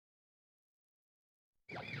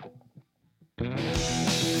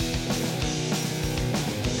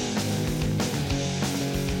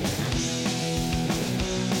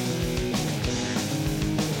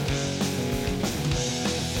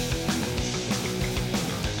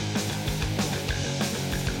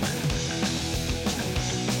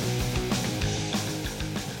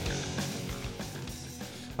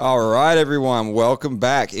All right, everyone. Welcome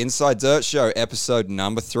back. Inside Dirt Show, episode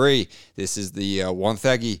number 3. This is the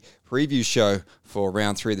Wonthaggi preview show for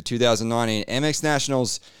round 3 of the 2019 MX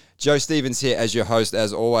Nationals. Joe Stevens here as your host,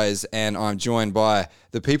 as always, and I'm joined by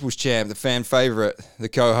the People's Champ, the fan favorite, the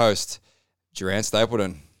co-host, Durant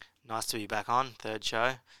Stapleton. Nice to be back on, third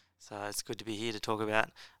show. So it's good to be here to talk about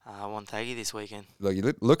Wonthaggi this weekend. Look,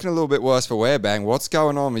 you're looking a little bit worse for wear, Bang. What's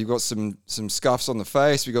going on? You've got some scuffs on the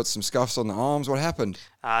face. We've got some scuffs on the arms. What happened?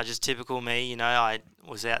 Just typical me. You know, I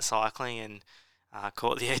was out cycling and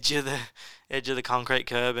caught the edge of the concrete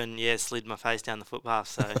curb and slid my face down the footpath.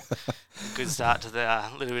 So good start to the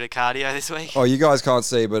little bit of cardio this week. Oh, you guys can't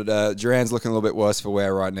see, but Duran's looking a little bit worse for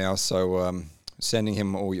wear right now. So sending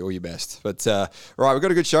him all your best. But right, we've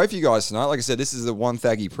got a good show for you guys tonight. Like I said, this is the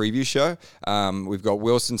Wonthaggi preview show. We've got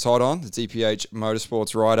Wilson Todd on, the DPH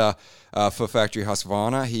Motorsports rider for Factory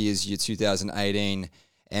Husqvarna. He is your 2018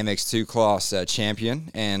 MX2 class champion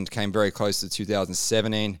and came very close to the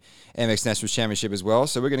 2017 MX Nationals Championship as well.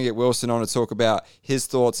 So we're going to get Wilson on to talk about his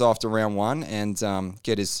thoughts after round 1 and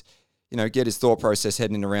get his thought process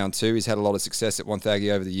heading into round 2. He's had a lot of success at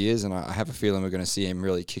Wonthaggi over the years, and I have a feeling we're going to see him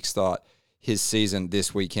really kickstart his season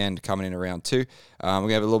this weekend coming in around 2. We're going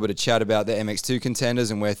to have a little bit of chat about the MX2 contenders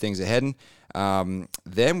and where things are heading.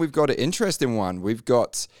 Then we've got an interesting one. We've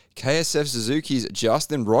got KSF Suzuki's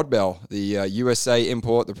Justin Rodbell, the USA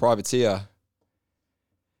import, the privateer.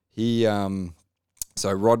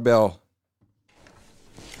 So Rodbell.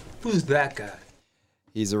 Who's that guy?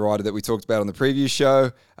 He's a rider that we talked about on the preview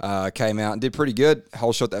show. Came out and did pretty good.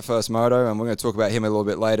 Whole shot that first moto, and we're going to talk about him a little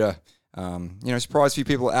bit later. Surprised few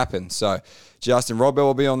people at Appen. So Justin Rodbell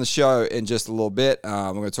will be on the show in just a little bit.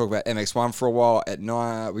 We're going to talk about MX1 for a while. At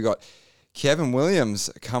 9, we got Kevin Williams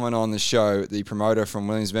coming on the show, the promoter from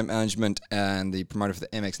Williams Event Management and the promoter for the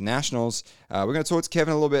MX Nationals. We're going to talk to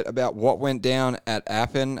Kevin a little bit about what went down at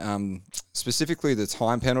Appen, specifically the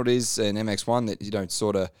time penalties in MX1 that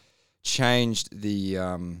sort of changed the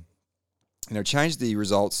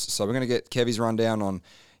results. So we're going to get Kevy's rundown on.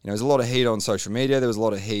 There's a lot of heat on social media. There was a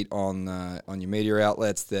lot of heat on your media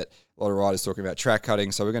outlets that a lot of riders talking about track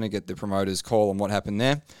cutting. So we're going to get the promoters' call on what happened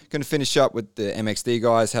there. Going to finish up with the MXD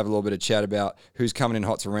guys, have a little bit of chat about who's coming in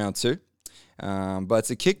hot to round 2. But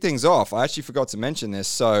to kick things off, I actually forgot to mention this.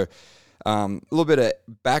 So a little bit of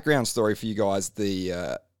background story for you guys.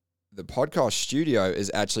 The podcast studio is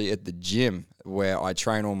actually at the gym where I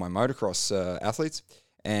train all my motocross athletes.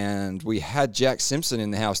 And we had Jack Simpson in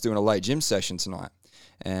the house doing a late gym session tonight.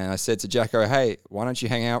 And I said to Jacko, hey, why don't you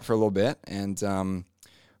hang out for a little bit? And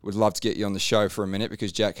would love to get you on the show for a minute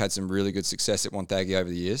because Jack had some really good success at Wonthaggi over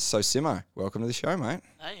the years. So, Simo, welcome to the show, mate.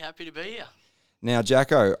 Hey, happy to be here. Now,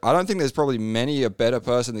 Jacko, I don't think there's probably many a better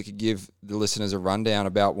person that could give the listeners a rundown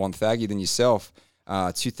about Wonthaggi than yourself.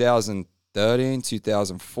 2013,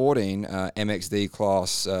 2014, MXD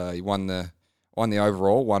class, you won the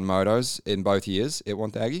overall, won motos in both years at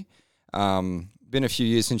Wonthaggi. Been a few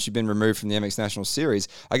years since you've been removed from the MX National Series.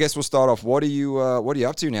 I guess we'll start off. What are you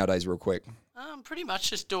up to nowadays, real quick? Pretty much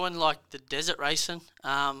just doing like the desert racing.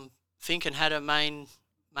 Finken had her main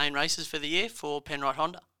races for the year for Penrite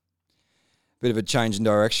Honda. Bit of a change in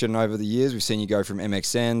direction over the years. We've seen you go from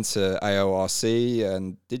MXN to AORC,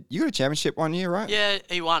 and did you got a championship one year, right? Yeah,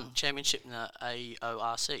 he won championship in the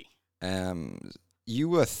AORC. You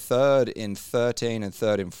were third in 13 and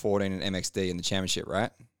third in 14 in MXD in the championship, right?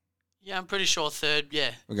 Yeah, I'm pretty sure third, yeah.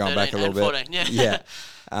 We're going back a little bit. 14, yeah.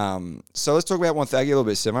 So let's talk about Wonthaggi a little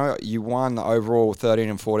bit, Simo. You won the overall 13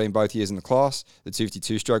 and 14 both years in the class, the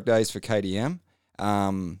 252-stroke days for KDM.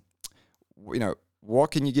 What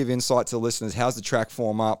can you give insight to the listeners? How's the track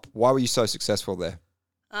form up? Why were you so successful there?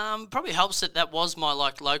 Probably helps that was my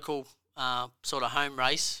local sort of home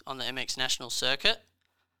race on the MX National circuit.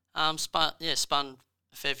 Spun a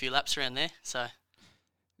fair few laps around there, so.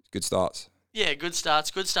 Good starts. Yeah, good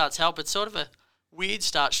starts. Good starts help. It's sort of a weird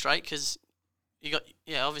start straight because you got,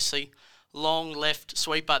 obviously long left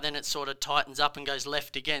sweeper, then it sort of tightens up and goes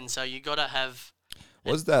left again. So you got to have.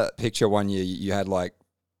 Was that picture one year you had like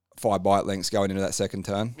 5 bike lengths going into that second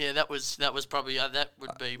turn? Yeah, that was probably that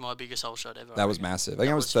would be my biggest hole shot ever. That was massive. I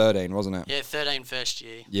think it was 13, wasn't it? Yeah, 13 first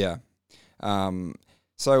year. Yeah.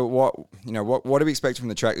 So what do we expect from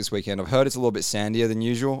the track this weekend? I've heard it's a little bit sandier than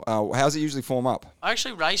usual. How's it usually form up? I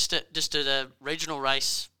actually raced it just at a regional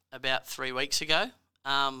race about 3 weeks ago.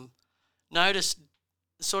 Noticed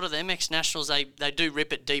sort of the MX Nationals, they do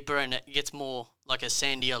rip it deeper and it gets more like a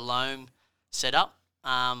sandier loam setup.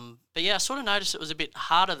 But yeah, I sort of noticed it was a bit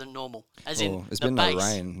harder than normal, as in It's the been base. no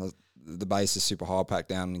rain. The base is super hard packed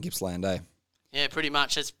down in Gippsland, eh? Yeah, pretty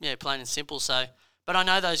much. It's plain and simple. So, but I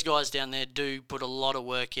know those guys down there do put a lot of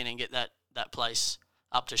work in and get that place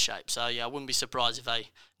up to shape. So yeah, I wouldn't be surprised if they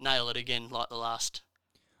nail it again like the last.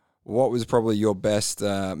 What was probably your best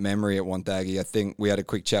memory at Wonthaggi? I think we had a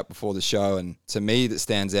quick chat before the show, and to me that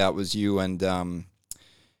stands out was you and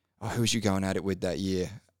who was you going at it with that year?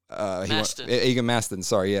 Maston. Egan Maston,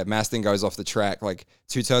 sorry, yeah. Maston goes off the track like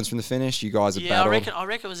 2 turns from the finish. You guys are battled. I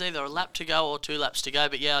reckon it was either a lap to go or 2 laps to go.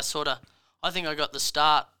 But yeah, I think I got the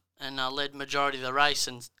start and led majority of the race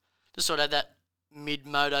and just sort of had that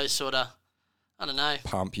mid-moto sort of, I don't know.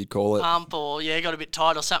 Pump, you'd call it. Pump or, got a bit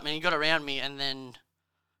tight or something. He got around me and then,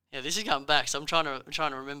 this is going back. So I'm trying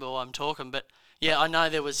to remember why I'm talking. But yeah, I know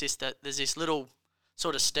there's this little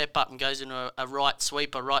sort of step up and goes into a right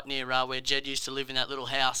sweeper right near where Jed used to live in that little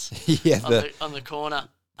house on the corner.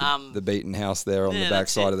 The beaten house there on the back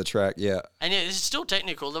side of the track, yeah. And yeah, it's still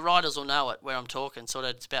technical. The riders will know it where I'm talking. Sort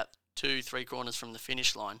of, it's about 2-3 corners from the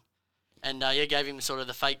finish line. And gave him sort of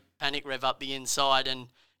the fake panic rev up the inside, and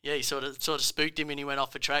he sort of spooked him, and he went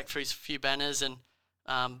off the track through a few banners and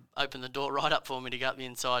opened the door right up for me to go up the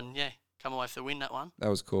inside, and come away for the win that one. That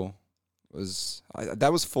was cool. That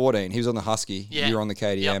was 14. He was on the Husky. Yeah. You were on the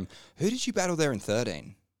KTM. Yep. Who did you battle there in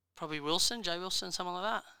 13? Probably Wilson, Jay Wilson, something like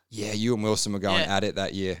that. Yeah, you and Wilson were going at it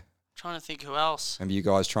that year. Trying to think who else. Remember you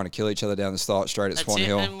guys trying to kill each other down the start straight at Swan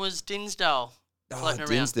Hill? And was Dinsdale floating around.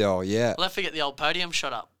 Dinsdale, yeah. Well, I forget the old podium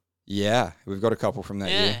shot up. Yeah, we've got a couple from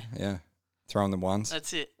that year. Yeah, throwing them ones.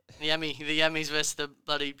 That's it. The Yammies versus the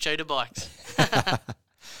bloody cheetah bikes.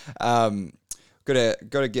 Got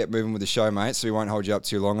to get moving with the show, mate. So we won't hold you up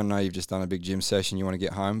too long. I know you've just done a big gym session. You want to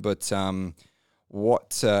get home, but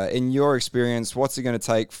what in your experience, what's it going to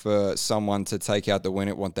take for someone to take out the win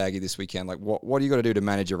at Wonthaggi this weekend? Like, what do you got to do to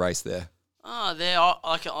manage a race there?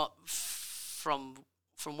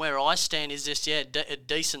 From where I stand is just a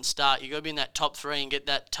decent start. You got to be in that top 3 and get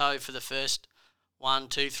that toe for the first 1,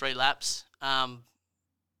 2, 3 laps. And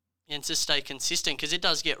just stay consistent because it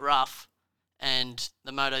does get rough, and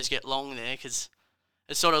the motos get long there because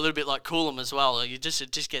it's sort of a little bit like Coolum as well. It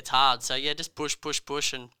just gets hard. So just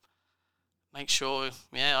push, and make sure.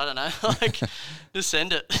 I don't know, just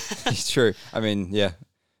send it. It's true. I mean,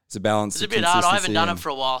 it's a balance. It's a bit hard. I haven't done it for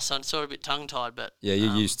a while, so I'm sort of a bit tongue tied. But you're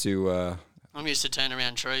used to. I'm used to turning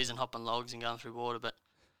around trees and hopping logs and going through water, but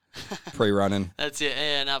pre-running. That's it.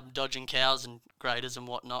 Yeah, and up dodging cows and graders and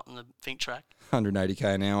whatnot on the Fink track.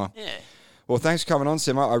 180k an hour. Yeah. Well, thanks for coming on,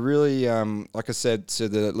 Simo. I really, like I said to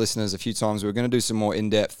the listeners a few times, we're going to do some more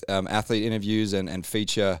in-depth athlete interviews and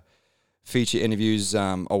feature interviews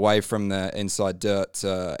away from the Inside Dirt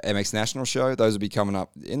MX National show. Those will be coming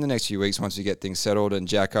up in the next few weeks once we get things settled. And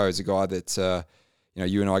Jacko is a guy that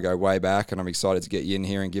you and I go way back, and I'm excited to get you in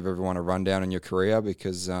here and give everyone a rundown on your career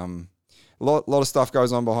because a lot of stuff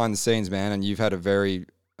goes on behind the scenes, man. And you've had a very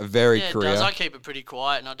career. It does. I keep it pretty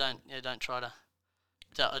quiet, and I don't try to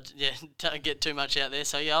get too much out there.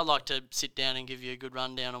 So I like to sit down and give you a good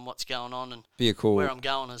rundown on what's going on and where I'm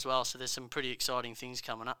going as well. So there's some pretty exciting things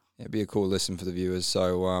coming up. Yeah, be a cool listen for the viewers.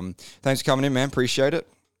 So thanks for coming in, man. Appreciate it,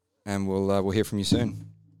 and we'll hear from you soon.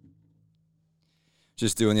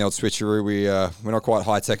 Just doing the old switcheroo. We're not quite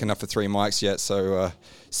high tech enough for 3 mics yet, so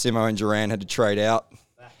Simo and Duran had to trade out.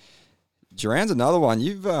 Duran's another one.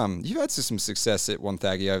 You've had some success at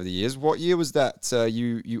Wonthaggi over the years. What year was that?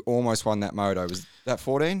 You almost won that moto. Was that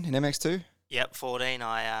 14 in MX2? Yep, 14.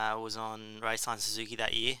 I was on Raceline Suzuki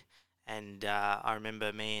that year, and I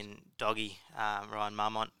remember me and Doggy, Ryan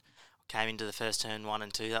Marmont, came into the first turn 1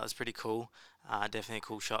 and 2. That was pretty cool. Definitely a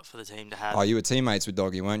cool shot for the team to have. Oh, you were teammates with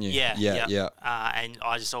Doggy, weren't you? Yeah. And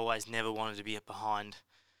I just always never wanted to be behind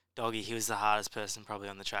Doggy. He was the hardest person probably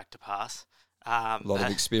on the track to pass. A lot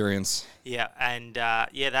of experience. Yeah, and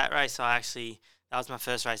that race that was my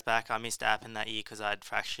first race back. I missed Appen that year because I had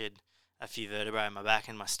fractured a few vertebrae in my back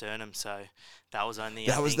and my sternum, so that was only.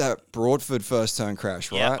 That was that Broadford first turn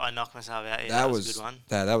crash, right? Yeah, I knocked myself out. Yeah, that was a good one.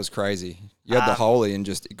 That was crazy. You had the Holy and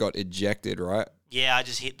just got ejected, right? Yeah, I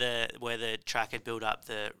just hit where the track had built up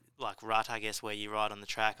the rut, I guess, where you ride on the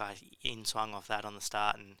track. I swung off that on the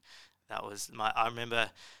start, and that was I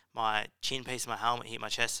remember my chin piece of my helmet hit my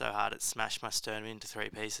chest so hard it smashed my sternum into 3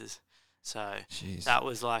 pieces. So that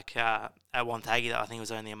was at Wonthaggi. I think it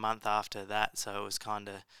was only a month after that, so it was kind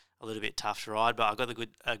of a little bit tough to ride. But I got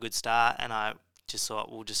a good start, and I just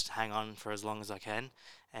thought we'll just hang on for as long as I can.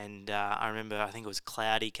 And I remember I think it was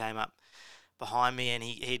Cloudy came up behind me, and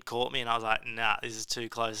he'd caught me, and I was like, nah, this is too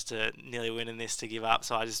close to nearly winning this to give up.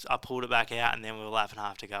 So I pulled it back out, and then we were lap and a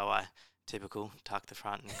half to go away. Typical, tucked the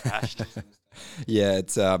front and crashed. Yeah,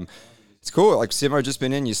 it's cool. Like, Simo, just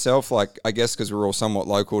been in yourself. Like, I guess because we're all somewhat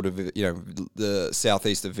local to the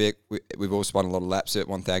southeast of Vic, we've all spun a lot of laps at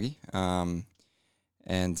Wonthaggi.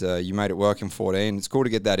 And you made it work in 14. It's cool to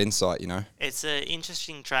get that insight, It's an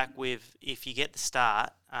interesting track if you get the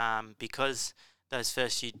start, because those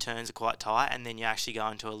first few turns are quite tight, and then you actually go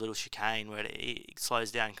into a little chicane where it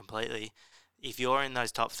slows down completely. If you're in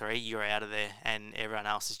those top three, you're out of there, and everyone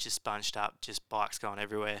else is just bunched up, just bikes going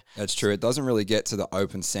everywhere. That's true. It doesn't really get to the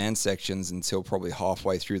open sand sections until probably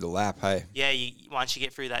halfway through the lap, hey? Yeah, once you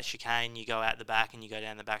get through that chicane, you go out the back and you go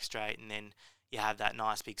down the back straight, and then you have that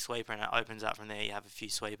nice big sweeper, and it opens up from there. You have a few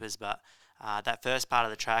sweepers, but that first part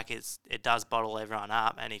of the track, it does bottle everyone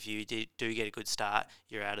up, and if you do get a good start,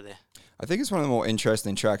 you're out of there. I think it's one of the more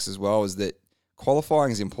interesting tracks as well, is that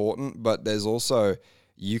qualifying is important, but there's also,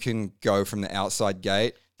 you can go from the outside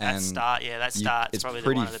gate. That start is probably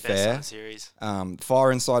one of the best on the series.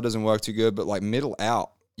 Far inside doesn't work too good, but like middle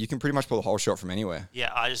out, you can pretty much pull a whole shot from anywhere.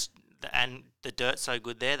 Yeah, and the dirt's so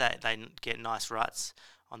good there that they get nice ruts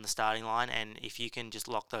on the starting line, and if you can just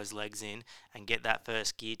lock those legs in and get that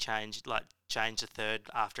first gear change, like change to third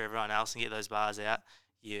after everyone else and get those bars out,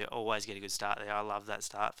 you always get a good start there. I love that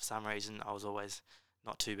start. For some reason, I was always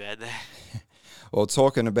not too bad there. Well,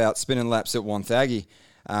 talking about spinning laps at Wonthaggi,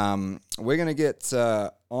 we're going to get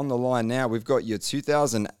on the line now. We've got your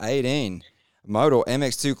 2018 Motor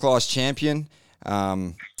MX2 class champion,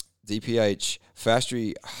 DPH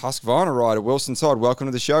Fastry Husqvarna rider, Wilson Todd. Welcome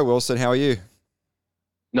to the show, Wilson. How are you?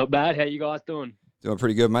 Not bad. How you guys doing? Doing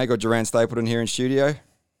pretty good, mate. Got Duran Stapleton here in studio.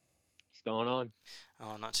 What's going on?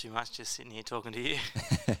 Oh, not too much. Just sitting here talking to you.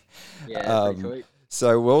 Yeah, pretty sweet.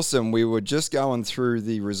 So, Wilson, we were just going through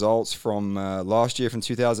the results from last year, from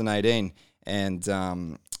 2018,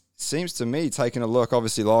 and seems to me, taking a look,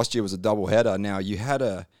 obviously last year was a double header. Now, you had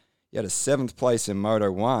a 7th place in Moto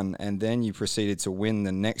 1, and then you proceeded to win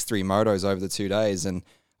the next 3 motos over the 2 days, and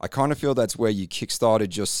I kind of feel that's where you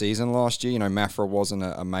kickstarted your season last year. Mafra wasn't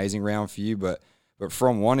an amazing round for you, but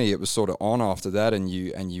from Wani, it was sort of on after that, and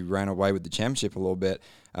you ran away with the championship a little bit.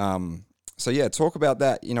 So yeah, talk about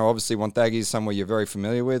that. Obviously Wonthaggi is somewhere you're very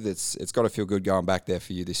familiar with. It's got to feel good going back there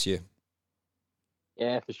for you this year.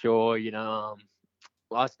 Yeah, for sure.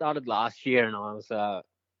 I started last year and I was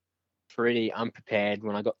pretty unprepared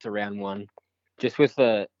when I got to round 1, just with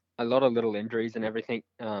a lot of little injuries and everything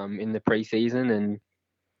in the preseason, and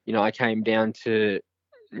I came down to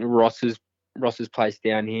Ross's place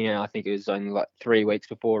down here. I think it was only like 3 weeks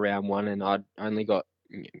before round 1, and I'd only got,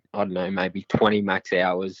 I don't know, maybe 20 max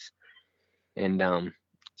hours. And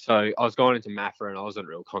so I was going into Mafra and I wasn't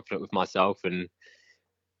real confident with myself, and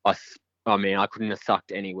I couldn't have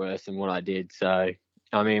sucked any worse than what I did. So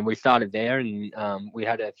we started there, and we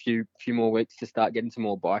had a few more weeks to start getting some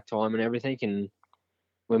more bike time and everything. And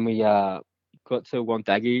when we got to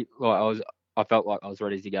Wonthaggi, I felt like I was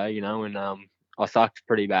ready to go, and I sucked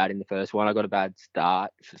pretty bad in the first one. I got a bad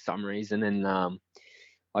start for some reason, and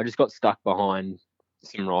I just got stuck behind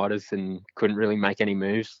some riders and couldn't really make any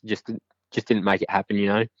moves. Just didn't make it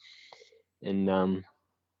happen, And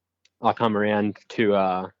I come around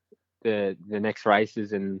to the next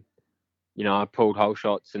races, and I pulled whole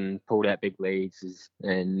shots and pulled out big leads,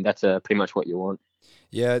 and that's pretty much what you want.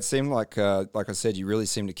 Yeah, it seemed like I said, you really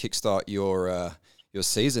seemed to kickstart your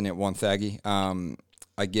season at Wonthaggi.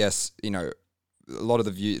 I guess a lot of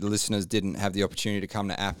the listeners didn't have the opportunity to come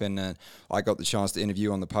to Appin, and I got the chance to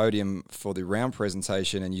interview on the podium for the round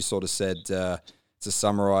presentation, and you sort of said, to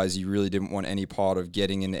summarize, you really didn't want any part of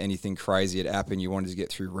getting into anything crazy at Appin. You wanted to get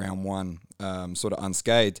through round 1 sort of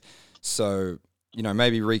unscathed. So,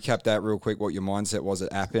 maybe recap that real quick, what your mindset was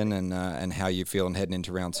at Appin, and how you're feeling heading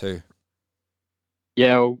into round 2.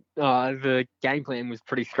 Yeah, the game plan was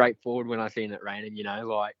pretty straightforward when I seen it raining. It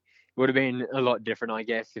would have been a lot different, I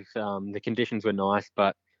guess, if the conditions were nice.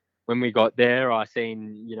 But when we got there, I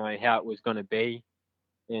seen how it was going to be,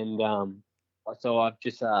 and so I've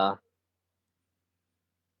just I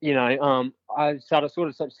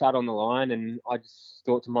sat on the line, and I just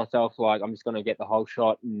thought to myself, like, I'm just going to get the whole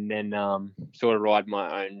shot and then sort of ride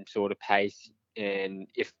my own sort of pace. And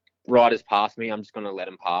if riders pass me, I'm just going to let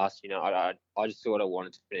them pass. I just sort of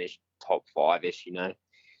wanted to finish top 5-ish,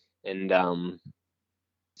 And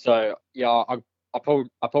so yeah, I pulled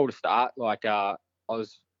a start. Like I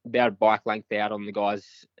was about a bike length out on the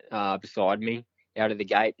guys beside me out of the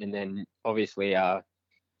gate, and then obviously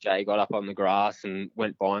Jay got up on the grass and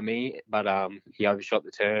went by me, but he overshot the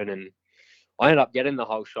turn, and I ended up getting the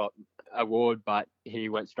whole shot award, but he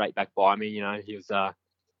went straight back by me. He was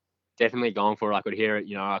definitely going for it. I could hear it.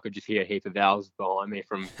 I could just hear a heap of vowels behind me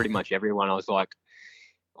from pretty much everyone. I was like,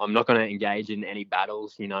 I'm not going to engage in any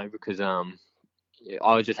battles, because I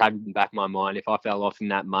was just having back my mind. If I fell off in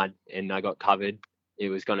that mud and I got covered, it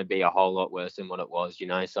was going to be a whole lot worse than what it was,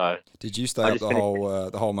 So did you stay up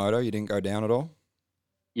the whole moto? You didn't go down at all?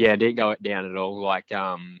 Yeah, I didn't go down at all. Like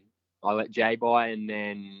I let Jay by, and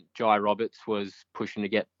then Jai Roberts was pushing to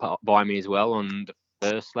get by me as well on the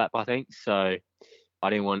first lap, I think. So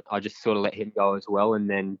I just sort of let him go as well, and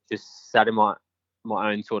then just sat in my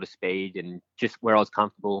own sort of speed and just where I was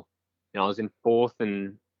comfortable. I was in fourth,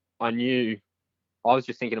 and I was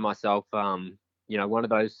just thinking to myself, one of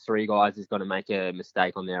those three guys is going to make a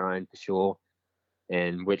mistake on their own for sure.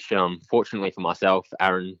 And which, fortunately for myself,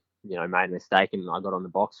 Aaron, made a mistake and I got on the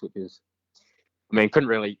box, which is, couldn't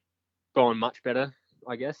really go on much better,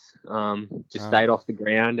 I guess. Just stayed off the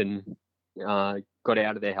ground and got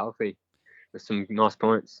out of there healthy with some nice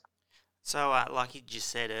points. So, like you just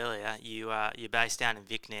said earlier, you're based down in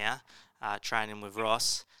Vic now, training with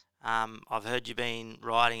Ross. I've heard you've been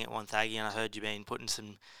riding at Wonthaggi, and I heard you've been putting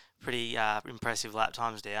some pretty impressive lap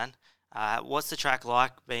times down. What's the track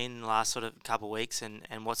like been in the last sort of couple of weeks, and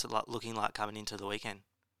what's it looking like coming into the weekend?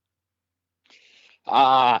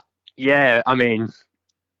 Yeah, I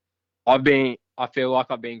feel like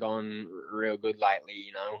I've been going real good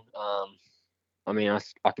lately, I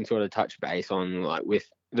can sort of touch base on like with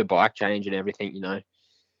the bike change and everything,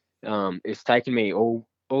 it's taken me all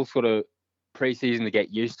sort of pre-season to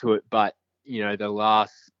get used to it, but the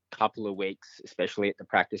last couple of weeks, especially at the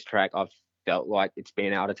practice track, I've felt like it's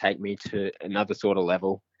been able to take me to another sort of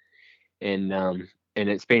level, and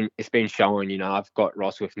it's been showing. I've got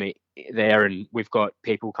Ross with me there, and we've got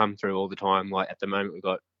people come through all the time. Like at the moment, we've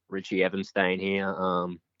got Richie Evans staying here.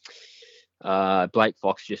 Blake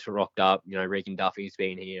Fox just rocked up. Regan Duffy's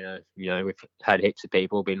been here. We've had heaps of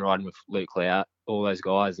people. Been riding with Luke Clout, all those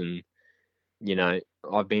guys, and I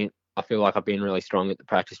feel like I've been really strong at the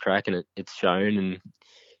practice track, and it's shown. And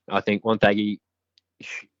I think Wonthaggi,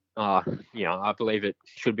 I believe it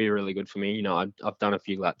should be really good for me. I've done a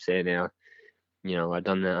few laps there now. I've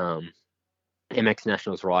done the MX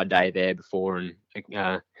Nationals ride day there before, and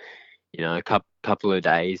a couple of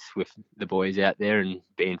days with the boys out there and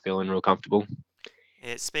feeling real comfortable.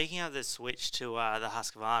 Yeah, speaking of the switch to the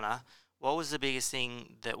Husqvarna, what was the biggest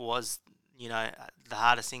thing that was, the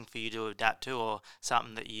hardest thing for you to adapt to, or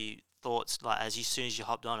something that you thought, like as soon as you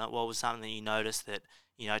hopped on it, what was something that you noticed that,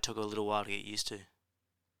 took a little while to get used to?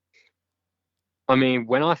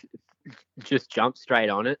 When I just jumped straight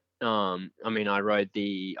on it, I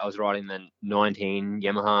was riding the 19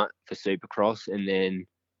 Yamaha for Supercross, and then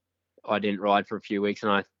I didn't ride for a few weeks,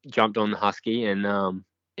 and I jumped on the Husky, and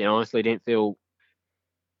it honestly didn't feel,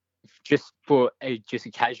 just for a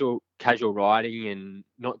casual riding and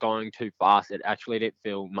not going too fast, it actually didn't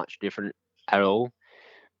feel much different at all.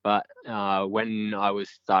 But when I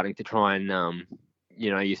was starting to try and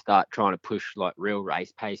you start trying to push like real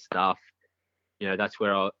race pace stuff, that's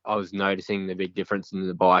where I was noticing the big difference in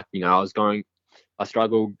the bike. I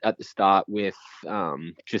struggled at the start with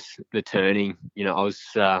just the turning. I was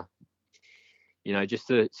just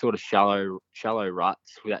the sort of shallow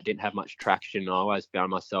ruts that didn't have much traction. I always found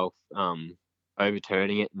myself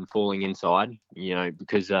overturning it and falling inside,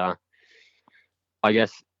 because I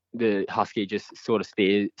guess the Husky just sort of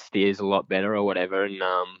steers a lot better or whatever. And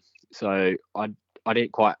so I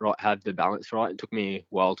didn't quite have the balance right. It took me a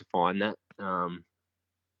while to find that.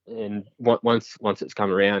 And once it's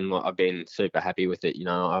come around, like, I've been super happy with it.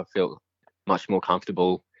 I feel much more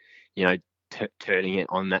comfortable, turning it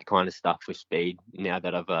on that kind of stuff with speed now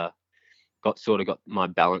that I've got my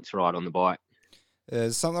balance right on the bike.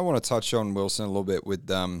 There's something I want to touch on, Wilson, a little bit with,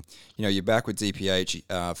 you're back with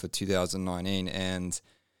DPH for 2019, and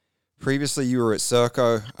previously you were at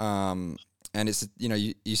Serco, and it's,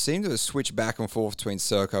 you seem to have switched back and forth between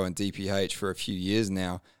Serco and DPH for a few years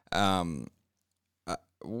now.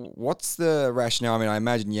 What's the rationale? I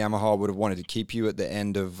imagine Yamaha would have wanted to keep you at the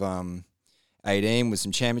end of 18 with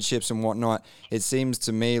some championships and whatnot. It seems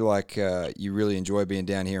to me like you really enjoy being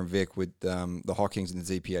down here in Vic with the Hockings and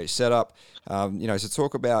the DPH setup. So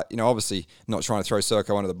talk about, obviously not trying to throw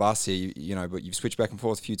Serco under the bus here, but you've switched back and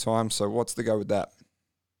forth a few times. So what's the go with that?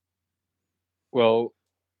 Well,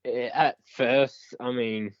 at first,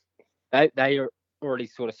 they already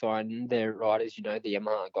sort of signed their riders, the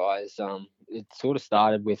Yamaha guys. It sort of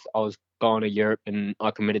started with, I was going to Europe and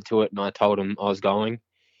I committed to it, and I told them I was going,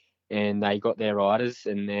 and they got their riders.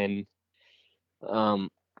 And then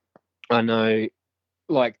I know,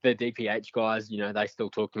 like, the DPH guys, they still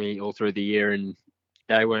talk to me all through the year, and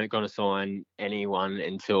they weren't going to sign anyone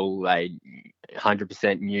until they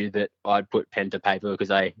 100% knew that I'd put pen to paper because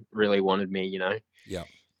they really wanted me, Yeah.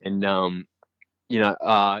 And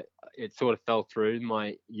it sort of fell through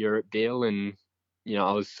my Europe deal, and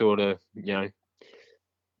I was sort of the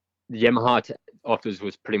Yamaha offers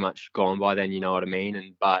was pretty much gone by then. You know what I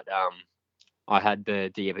mean? But I had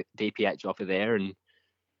the DPH offer there, and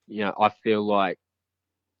I feel like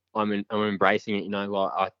I'm embracing it.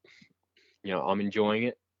 I'm enjoying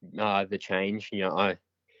it. The change. I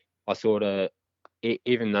sort of,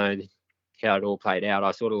 even though how it all played out,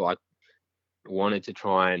 I sort of like wanted to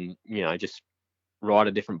try and just ride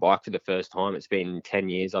a different bike for the first time. It's been 10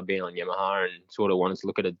 years I've been on Yamaha, and sort of wanted to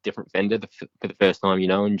look at a different fender for the first time,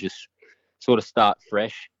 and just sort of start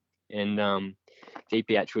fresh. And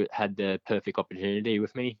DPH had the perfect opportunity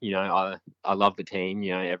with me. I love the team.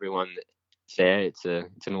 Everyone that's there. It's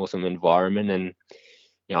an awesome environment, and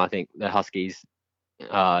I think the Huskies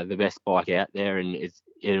are the best bike out there, and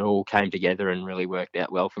it all came together and really worked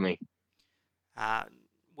out well for me.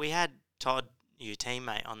 We had Todd, your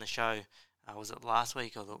teammate, on the show. Was it last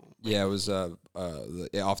week or the week? Yeah, it was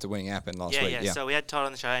after winning Appen last week. Yeah. So we had Todd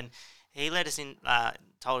on the show, and he let us in,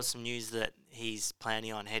 told us some news that he's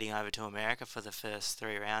planning on heading over to America for the first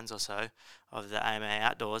 3 rounds or so of the AMA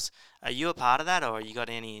Outdoors. Are you a part of that, or you got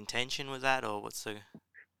any intention with that, or what's the...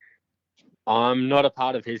 I'm not a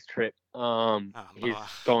part of his trip. He's bye.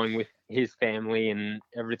 going with his family and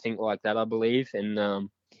everything like that, I believe. And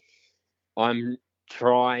I'm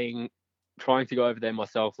trying to go over there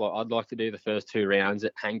myself. Like, I'd like to do the first 2 rounds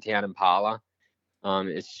at Hangtown and Parla.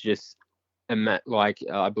 It's just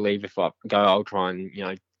I believe if I go, I'll try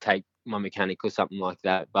and take my mechanic or something like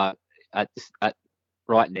that. But at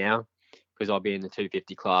right now, because I'll be in the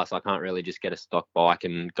 250 class, I can't really just get a stock bike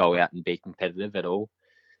and go out and be competitive at all.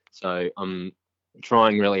 So I'm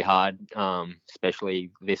trying really hard,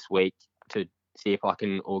 especially this week, to see if I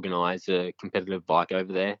can organise a competitive bike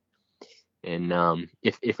over there. And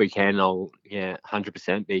if we can, I'll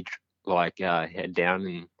 100% be head down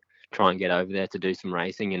and try and get over there to do some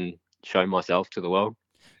racing and show myself to the world.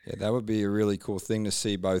 Yeah, that would be a really cool thing to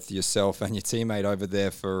see both yourself and your teammate over there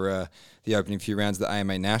for the opening few rounds of the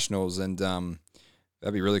AMA Nationals, and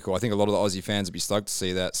that'd be really cool. I think a lot of the Aussie fans would be stoked to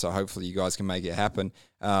see that, so hopefully you guys can make it happen.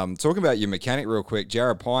 Talking about your mechanic real quick,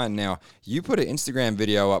 Jared Pine, now, you put an Instagram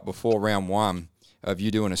video up before round 1 of you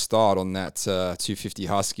doing a start on that 250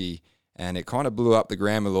 Husky, and it kind of blew up the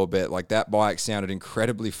gram a little bit. Like, that bike sounded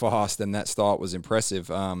incredibly fast, and that start was impressive.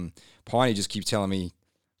 Piney just keeps telling me,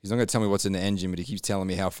 he's not going to tell me what's in the engine, but he keeps telling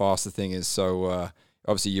me how fast the thing is. So,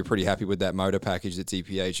 obviously, you're pretty happy with that motor package that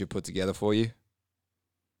DPH have put together for you?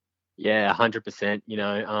 Yeah,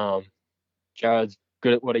 100%. Jared's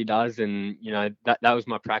good at what he does, and, that was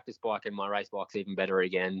my practice bike, and my race bike's even better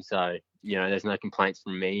again. So, there's no complaints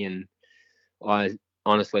from me, and I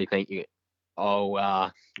honestly think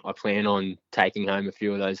I plan on taking home a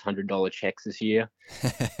few of those $100 checks this year,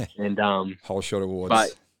 and whole shot awards.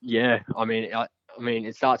 But yeah, I mean,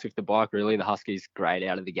 it starts with the bike. Really, the Husky's great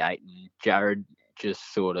out of the gate, and Jared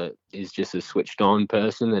just sort of is just a switched on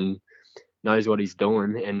person and knows what he's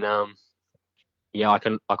doing. And I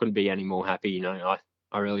couldn't be any more happy.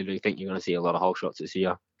 I really do think you're going to see a lot of whole shots this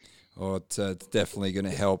year. Oh, it's definitely going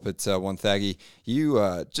to help at Wonthaggi.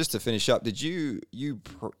 You just to finish up, did you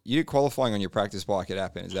did qualifying on your practice bike at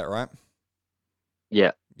Appen? Is that right?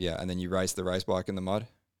 Yeah. Yeah, and then you raced the race bike in the mud.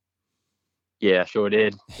 Yeah, sure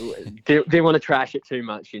did. Didn't want to trash it too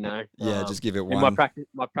much, Yeah, just give it one.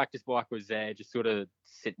 My practice bike was there, just sort of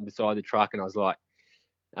sitting beside the truck, and I was like,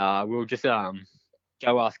 we'll just go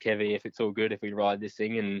ask Kevy if it's all good if we ride this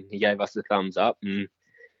thing, and he gave us the thumbs up, and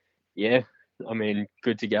yeah. I mean,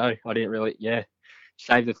 good to go. I didn't really,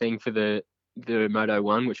 save the thing for the Moto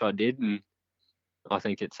 1, which I did, and I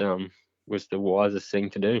think it's was the wisest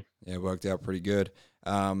thing to do. Yeah, it worked out pretty good.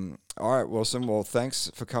 All right, Wilson. Well,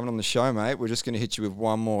 thanks for coming on the show, mate. We're just going to hit you with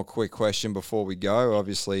one more quick question before we go.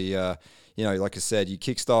 Obviously, like I said, you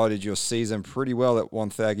kickstarted your season pretty well at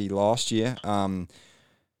Wonthaggi last year. Not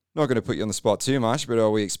going to put you on the spot too much, but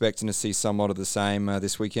are we expecting to see somewhat of the same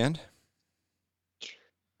this weekend?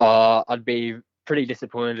 I'd be pretty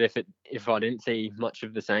disappointed if I didn't see much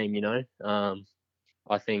of the same,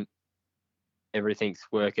 I think everything's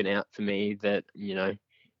working out for me that,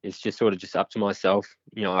 it's just sort of just up to myself.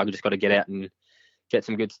 I just got to get out and get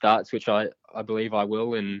some good starts, which I believe I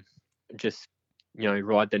will, and just,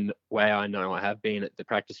 ride the way I know I have been at the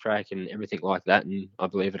practice track and everything like that, and I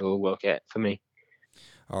believe it'll all work out for me.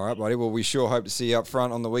 All right, buddy. Well, we sure hope to see you up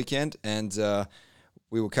front on the weekend, and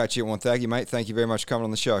we will catch you at Wonthaggi, mate. Thank you very much for coming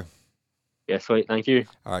on the show. Yeah, sweet. Thank you.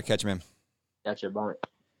 All right, catch you, man. Catch you. Bye.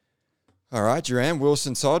 All right, Duran,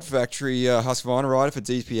 Wilson Todd, factory Husqvarna rider for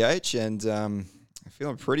DPH, and I'm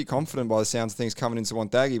feeling pretty confident by the sounds of things coming into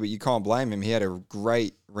Wonthaggi, but you can't blame him. He had a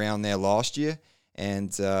great round there last year,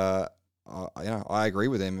 and I agree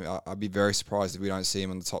with him. I'd be very surprised if we don't see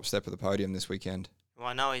him on the top step of the podium this weekend. Well,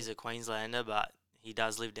 I know he's a Queenslander, but he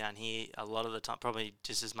does live down here a lot of the time, probably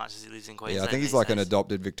just as much as he lives in Queensland. Yeah, I think he's like an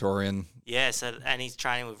adopted Victorian. Yeah, and he's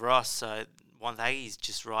training with Ross, so Wonthaggi's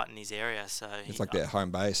just right in his area. So it's like their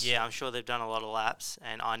home base. Yeah, I'm sure they've done a lot of laps,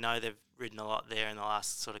 and I know they've ridden a lot there in the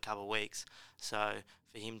last sort of couple of weeks. So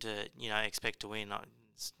for him to, expect to win, I've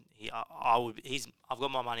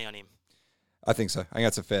got my money on him. I think so. I think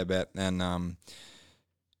that's a fair bet, and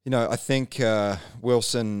I think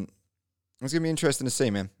Wilson. It's gonna be interesting to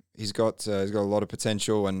see, man. He's got a lot of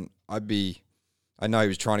potential, and I know he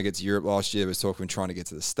was trying to get to Europe last year. He was talking trying to get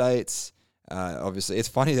to the States. Obviously, it's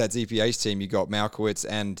funny that DPH team, you got Malkowitz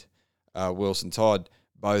and Wilson Todd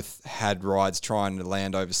both had rides trying to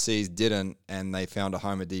land overseas, didn't, and they found a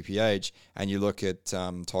home at DPH. And you look at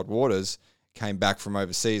Todd Waters, came back from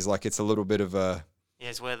overseas. Like, it's a little bit of a... Yeah,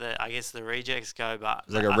 it's where the rejects go, but...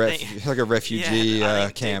 It's like a refugee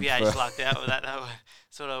camp. DPH lucked out with that. They were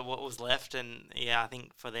sort of what was left. And, yeah, I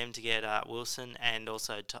think for them to get Wilson and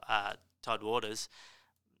also Todd Waters...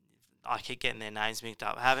 I keep getting their names mixed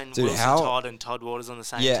up. Having Wilson Todd and Todd Waters on the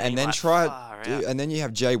same team. And then and then you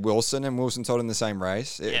have Jay Wilson and Wilson Todd in the same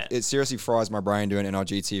race. It seriously fries my brain doing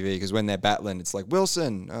NRG TV because when they're battling, it's like,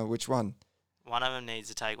 Wilson, which one? One of them needs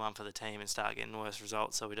to take one for the team and start getting worse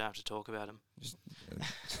results so we don't have to talk about him.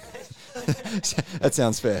 That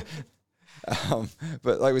sounds fair.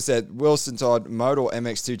 But like we said, Wilson Todd, Modal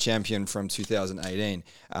MX2 champion from 2018.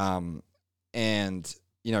 And...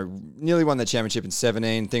 nearly won the championship in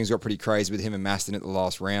 17. Things got pretty crazy with him and Maston at the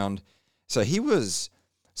last round. So he was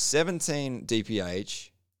 17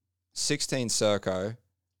 DPH, 16 Serco.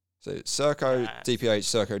 So Serco, DPH,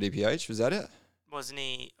 Serco, DPH. Was that it? Wasn't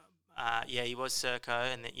he? Yeah, he was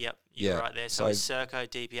Serco. And you're right there. So it's Serco,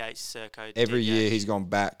 DPH, Serco, every DPH. year he's gone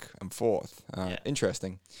back and forth.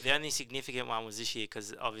 Interesting. The only significant one was this year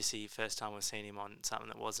because obviously first time we've seen him on something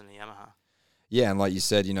that wasn't a Yamaha. Yeah, and like you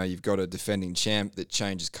said, you've got a defending champ that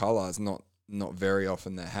changes colour. It's not very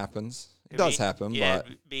often that happens. It does happen, but...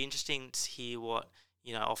 it'd be interesting to hear what,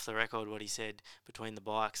 off the record, what he said between the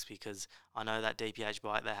bikes, because I know that DPH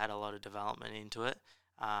bike, they had a lot of development into it,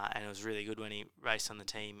 and it was really good when he raced on the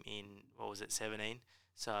team in, 17?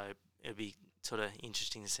 So it'd be sort of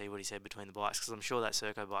interesting to see what he said between the bikes, because I'm sure that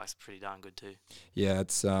Serco bike's pretty darn good too. Yeah,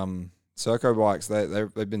 it's... Serco bikes,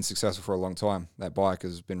 they've been successful for a long time. That bike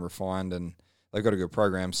has been refined and... They've got a good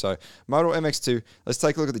program. So, Moto MX2, let's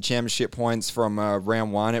take a look at the championship points from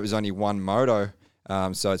round one. It was only one moto.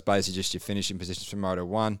 So, it's basically just your finishing positions from Moto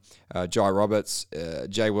 1. Jai Roberts,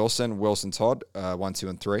 Jay Wilson, Wilson Todd, 1, 2,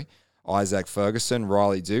 and 3. Isaac Ferguson,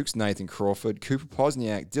 Riley Dukes, Nathan Crawford, Cooper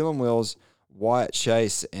Posniak, Dylan Wills, Wyatt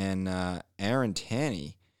Chase, and Aaron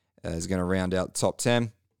Taney is going to round out the top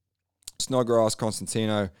 10. Snodgrass,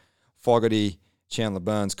 Constantino, Fogarty, Chandler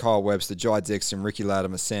Burns, Kyle Webster, Jai Dixon, Ricky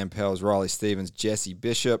Latimer, Sam Pels, Riley Stevens, Jesse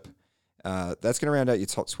Bishop. That's going to round out your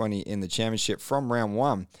top 20 in the championship from round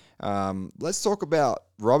one. Let's talk about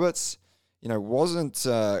Roberts. Wasn't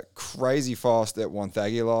crazy fast at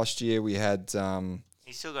Wonthaggi last year. We had...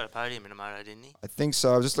 he still got a podium in a moto, didn't he? I think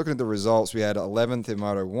so. I was just looking at the results. We had 11th in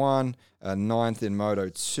Moto 1, 9th in Moto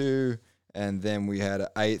 2, and then we had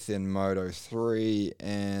 8th in Moto 3,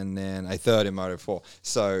 and then a 3rd in Moto 4.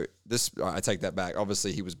 So I take that back.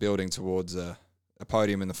 Obviously, he was building towards a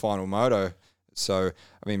podium in the final moto. So,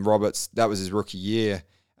 Roberts, that was his rookie year.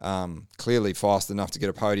 Clearly fast enough to get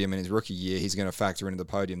a podium in his rookie year. He's going to factor into the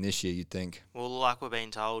podium this year, you'd think. Well, like we've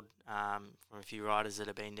been told from a few riders that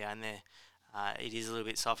have been down there, it is a little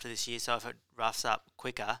bit softer this year. So if it roughs up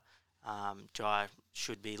quicker, Jai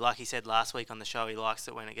should be, like he said last week on the show, he likes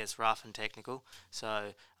it when it gets rough and technical.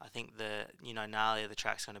 So I think gnarlier the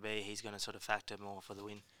track's going to be, he's going to sort of factor more for the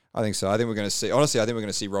win. I think so. I think we're going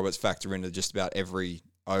to see Roberts factor into just about every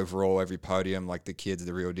podium, like the kid's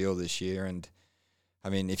the real deal this year. And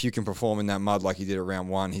if you can perform in that mud like he did at round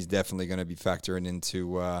one, he's definitely going to be factoring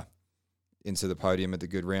into the podium at the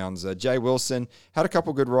good rounds. Jay Wilson had a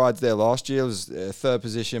couple good rides there last year. It was 3rd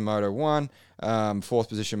position Moto 1, 4th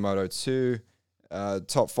position Moto 2,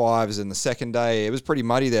 top 5s in the second day. It was pretty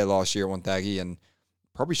muddy there last year at Wonthaggi, and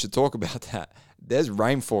probably should talk about that. There's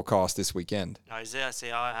rain forecast this weekend. No, is there? See,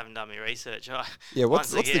 I haven't done my research. What's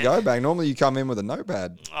the go bag? Normally you come in with a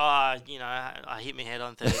notepad. I hit my head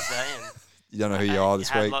on Thursday and you don't know who you are this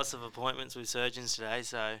week. I had lots of appointments with surgeons today,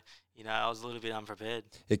 so I was a little bit unprepared.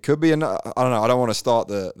 It could be I don't know. I don't want to start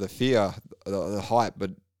the fear, the hype, but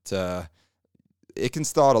it can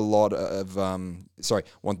start a lot of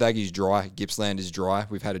Wonthaggi's dry, Gippsland is dry.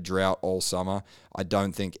 We've had a drought all summer. I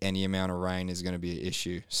don't think any amount of rain is going to be an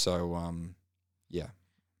issue. So yeah.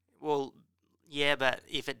 Well, yeah, but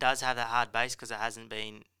if it does have that hard base, because it hasn't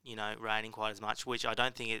been, raining quite as much, which I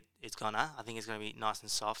don't think it's gonna. I think it's gonna be nice and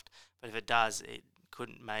soft. But if it does, it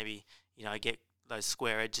couldn't maybe, get those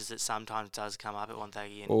square edges that sometimes does come up at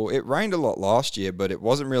Wonthaggi. Well, it rained a lot last year, but it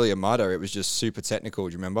wasn't really a mudder. It was just super technical.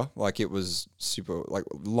 Do you remember? Like, it was super, like,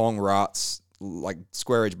 long ruts, like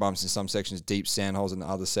square edge bumps in some sections, deep sand holes in the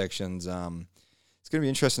other sections. It's going to be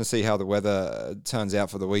interesting to see how the weather turns out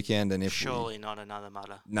for the weekend. And if surely not another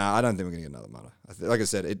mudder. No, I don't think we're going to get another mudder. Like I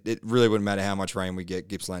said, it really wouldn't matter how much rain we get.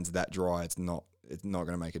 Gippsland's that dry. It's not going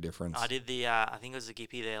to make a difference. I did I think it was the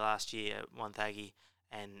Gippy there last year at Wonthaggi,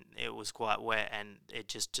 and it was quite wet, and it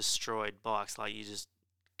just destroyed bikes. Like, you just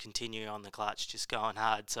continue on the clutch, just going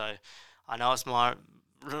hard. So I know it's my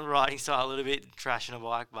riding style a little bit, trashing a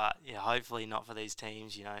bike, but yeah, hopefully not for these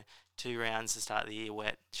teams. 2 rounds to start the year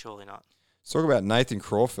wet, surely not. Let's talk about Nathan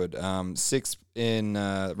Crawford. 6th in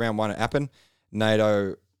round 1 at Appen.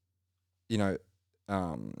 NATO,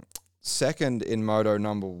 2nd in Moto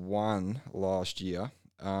number 1 last year.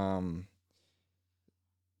 I'm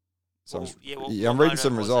reading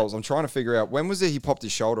some results. I'm trying to figure out, when was it he popped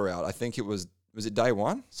his shoulder out? I think it was it day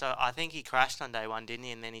 1? So I think he crashed on day 1, didn't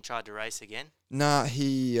he? And then he tried to race again? Nah,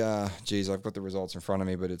 I've got the results in front of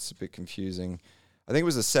me, but it's a bit confusing. I think it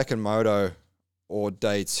was the 2nd Moto or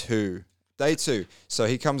day 2. Day 2. So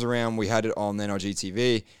he comes around, we had it on NRG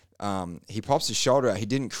TV. He pops his shoulder out. He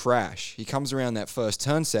didn't crash. He comes around that first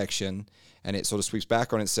turn section, and it sort of sweeps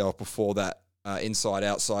back on itself before that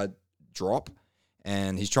inside-outside drop.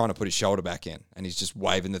 And he's trying to put his shoulder back in, and he's just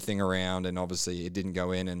waving the thing around, and obviously it didn't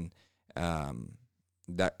go in, and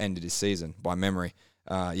that ended his season by memory.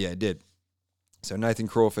 It did. So Nathan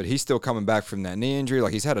Crawford, he's still coming back from that knee injury.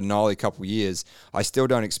 Like, he's had a gnarly couple of years. I still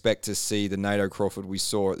don't expect to see the NATO Crawford we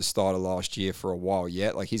saw at the start of last year for a while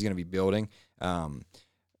yet. Like, he's going to be building.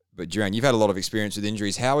 But Duran, you've had a lot of experience with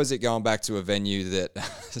injuries. How is it going back to a venue that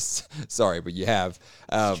sorry, but you have.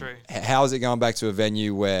 True. How is it going back to a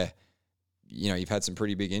venue where you've had some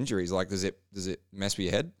pretty big injuries? Like, does it mess with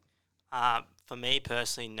your head? For me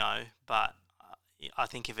personally, no. But I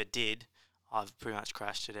think if it did, I've pretty much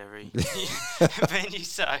crashed at every venue.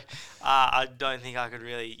 So I don't think I could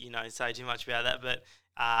really, say too much about that. But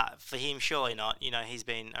for him, surely not. He's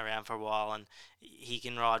been around for a while, and he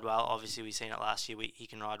can ride well. Obviously, we've seen it last year. He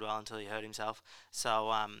can ride well until he hurt himself. So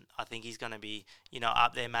I think he's going to be,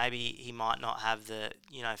 up there. Maybe he might not have the,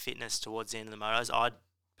 fitness towards the end of the motos. I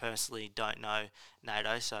personally don't know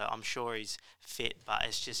NATO, so I'm sure he's fit. But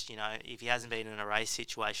it's just, if he hasn't been in a race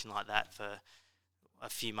situation like that for a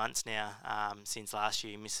few months now, since last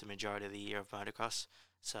year, he missed the majority of the year of motocross.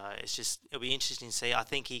 So it'll be interesting to see. I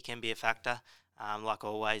think he can be a factor, like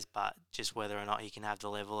always, but just whether or not he can have the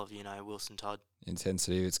level of, Wilson Todd.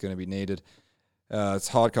 Intensity, it's going to be needed. It's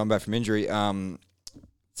hard coming back from injury.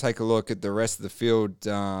 Take a look at the rest of the field.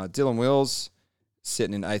 Dylan Wills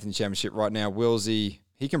sitting in 8th in the championship right now. Willsy,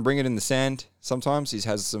 he can bring it in the sand sometimes. He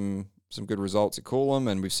has some good results at Coolum,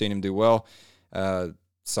 and we've seen him do well.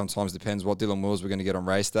 Sometimes depends what Dylan Wills we're going to get on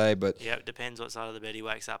race day, but yeah, it depends what side of the bed he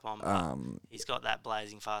wakes up on. He's got that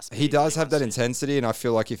blazing fast speed. He does have that intensity, and I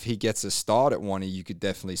feel like if he gets a start at one, you could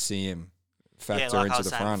definitely see him factor like into I was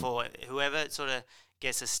the saying front. Before, whoever sort of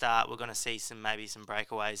gets a start, we're going to see maybe some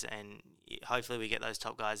breakaways, and hopefully we get those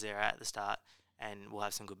top guys there at the start, and we'll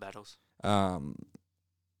have some good battles. I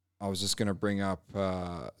was just going to bring up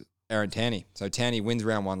Aaron Tanny. So Tanny wins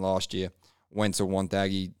round 1 last year, went to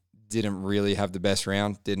Wonthaggi. Didn't really have the best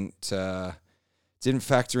round. Didn't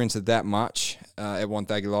factor into that much at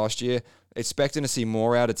Wonthaggi last year. Expecting to see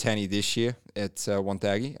more out of Tanny this year at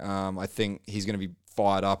Wonthaggi. I think he's going to be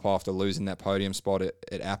fired up after losing that podium spot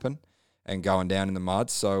at Appen and going down in the mud.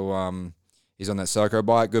 So he's on that Soko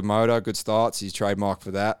bike. Good motor, good starts. He's trademarked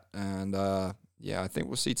for that. And I think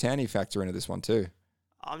we'll see Tanny factor into this one too.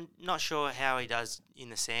 I'm not sure how he does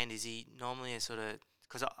in the sand. Is he normally a sort of...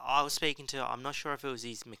 Because I was speaking to, I'm not sure if it was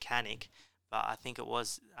his mechanic, but I think it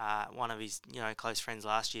was one of his close friends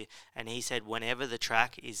last year, and he said whenever the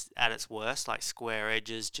track is at its worst, like square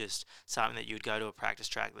edges, just something that you'd go to a practice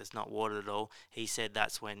track that's not watered at all, he said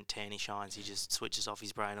that's when Tanny shines. He just switches off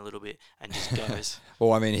his brain a little bit and just goes.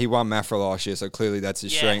 Well, I mean, he won Mafra last year, so clearly that's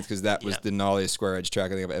his strength, because that was the gnarliest square edge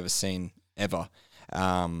track I think I've ever seen, ever.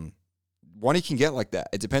 One he can get like that.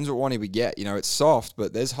 It depends what one he would get. It's soft,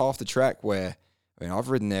 but there's half the track where...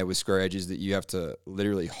 I've ridden there with square edges that you have to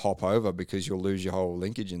literally hop over because you'll lose your whole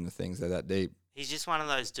linkage in the things. They're that deep. He's just one of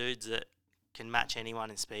those dudes that can match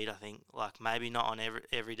anyone in speed, I think. Like, maybe not on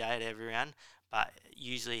every day at every round, but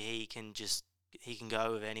usually he can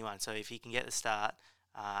go with anyone. So if he can get the start,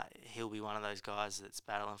 he'll be one of those guys that's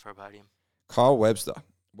battling for a podium. Kyle Webster.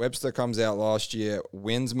 Webster comes out last year,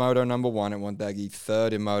 wins Moto number 1 at Wonthaggi,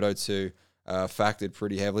 third in Moto 2, factored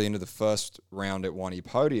pretty heavily into the first round at Wani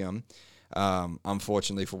podium.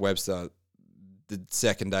 Unfortunately for Webster, the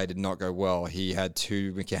second day did not go well. He had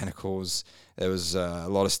 2 mechanicals. There was a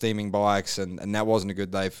lot of steaming bikes, and that wasn't a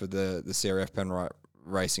good day for the CRF Penrite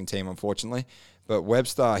racing team, unfortunately. But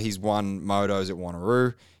Webster, he's won motos at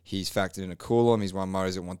Wanneroo. He's factored in a Coolum. He's won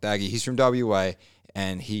motos at Wonthaggi. He's from WA,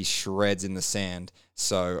 and he shreds in the sand.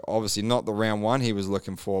 So obviously not the round 1 he was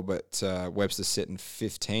looking for, but Webster's sitting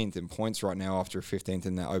 15th in points right now after a 15th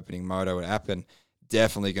in that opening moto at Appen.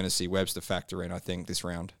 Definitely going to see Webster factor in, I think, this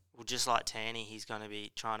round. Well, just like Tanny, he's going to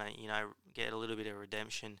be trying to, get a little bit of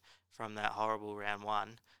redemption from that horrible round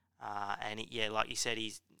 1. Like you said,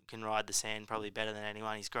 he can ride the sand probably better than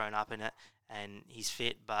anyone. He's grown up in it, and he's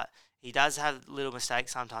fit, but he does have little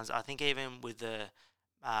mistakes sometimes. I think even with the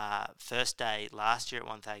first day last year at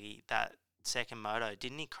Wonthaggi, that second moto,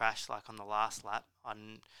 didn't he crash like on the last lap?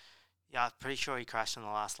 I'm pretty sure he crashed on the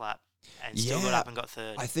last lap and still got up and got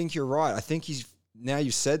third. I think you're right. I think now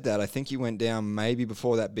you said that, I think he went down maybe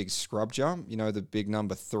before that big scrub jump, the big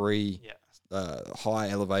number 3 high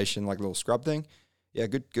elevation, like little scrub thing. Yeah,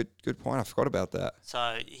 good point. I forgot about that.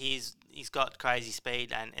 So he's got crazy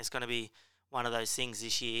speed, and it's going to be one of those things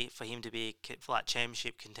this year for him to be like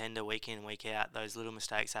championship contender week in, week out. Those little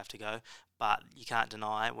mistakes have to go, but you can't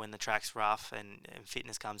deny when the track's rough and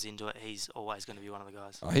fitness comes into it, he's always going to be one of the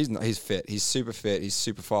guys. Oh, he's fit. He's super fit. He's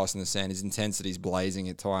super fast in the sand. His intensity's blazing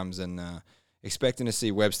at times, and expecting to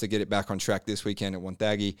see Webster get it back on track this weekend at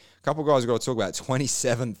Wonthaggi. A couple of guys we've got to talk about.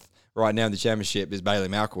 27th right now in the championship is Bailey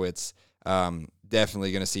Malkowitz.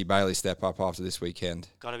 Definitely going to see Bailey step up after this weekend.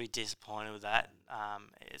 Got to be disappointed with that.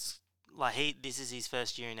 It's like this is his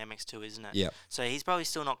first year in MX2, isn't it? Yeah. So he's probably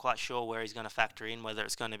still not quite sure where he's going to factor in, whether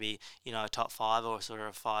it's going to be a top 5 or sort of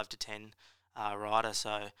a 5 to 10 rider.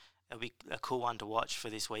 So it'll be a cool one to watch for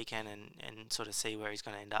this weekend and sort of see where he's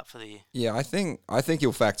going to end up for the year. Yeah, I think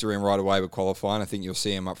he'll factor in right away with qualifying. I think you'll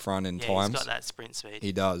see him up front in times. He's got that sprint speed.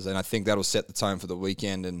 He does, and I think that'll set the tone for the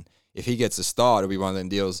weekend. And if he gets a start, it'll be one of them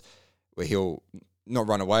deals where he'll not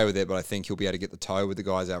run away with it, but I think he'll be able to get the toe with the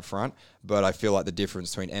guys out front. But I feel like the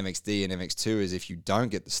difference between MXD and MX2 is if you don't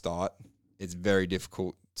get the start, it's very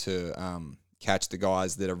difficult to catch the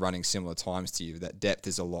guys that are running similar times to you. That depth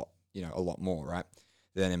is a lot more, right,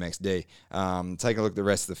 than MXD. Take a look at the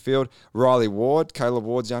rest of the field. Riley Ward, Caleb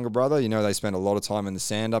Ward's younger brother. They spend a lot of time in the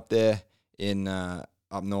sand up there in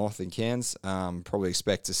up north in Cairns. Probably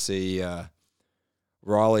expect to see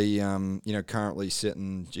Riley, currently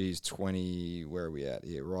sitting, 20, where are we at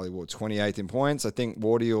here? Riley Ward, 28th in points. I think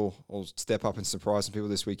Wardy will step up and surprise some people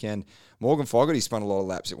this weekend. Morgan Fogarty spun a lot of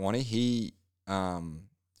laps at Wani. He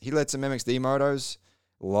led some MXD motos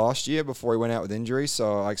last year before he went out with injury,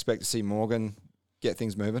 so I expect to see Morgan get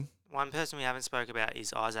things moving. One person we haven't spoke about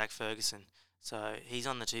is Isaac Ferguson. So he's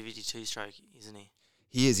on the 252 stroke, isn't he?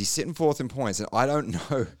 He is. He's sitting 4th in points, and I don't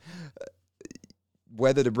know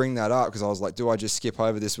whether to bring that up because I was like, do I just skip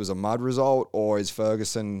over this was a mud result, or is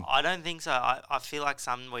Ferguson... I don't think so. I feel like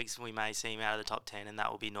some weeks we may see him out of the top 10 and that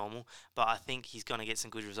will be normal, but I think he's going to get some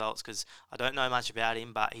good results because I don't know much about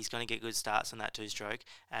him, but he's going to get good starts on that 2-stroke,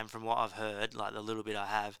 and from what I've heard, like the little bit I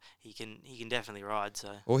have, he can definitely ride.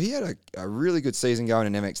 So well, he had a really good season going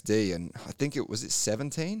in MXD, and I think it was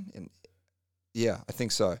 17? And yeah, I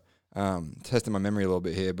think so. Testing my memory a little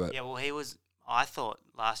bit here, but... Yeah, well, I thought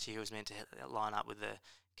last year he was meant to line up with the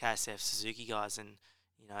KSF Suzuki guys, and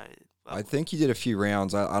I think he did a few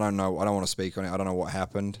rounds. I don't know. I don't want to speak on it. I don't know what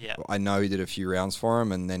happened. Yeah. I know he did a few rounds for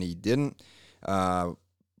him, and then he didn't.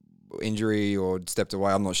 Injury or stepped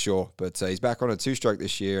away. I'm not sure, but he's back on a 2-stroke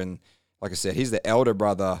this year, and like I said, he's the elder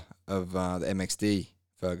brother of the MXD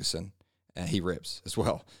Ferguson, and he rips as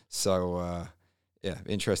well. So yeah,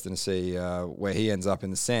 interesting to see where he ends up in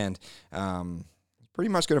the sand. Pretty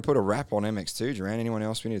much going to put a wrap on MX2. Duran, anyone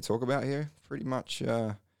else we need to talk about here? Pretty much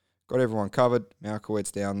got everyone covered.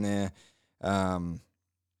 Malkowitz down there.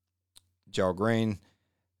 Joel Green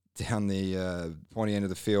down the pointy end of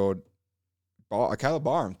the field. Caleb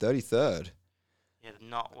Barham, 33rd. Yeah,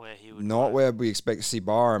 not where he would. Not where we expect to see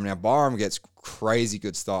Barham. Now, Barham gets crazy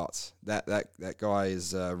good starts. That guy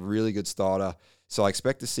is a really good starter. So I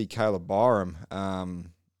expect to see Caleb Barham.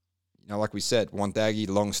 Like we said, Wonthaggi,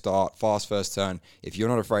 long start, fast first turn. If you're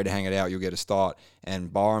not afraid to hang it out, you'll get a start.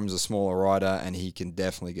 And Barham's a smaller rider, and he can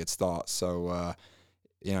definitely get starts. So,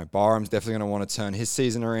 Barham's definitely going to want to turn his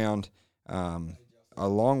season around,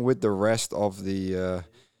 along with the rest of the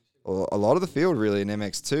a lot of the field really in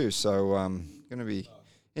MX2. So going to be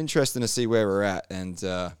interesting to see where we're at. And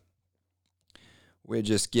we're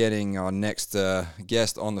just getting our next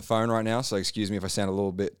guest on the phone right now. So excuse me if I sound a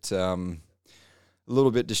little bit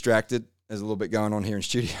distracted. There's a little bit going on here in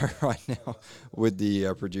studio right now with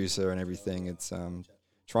the producer and everything. It's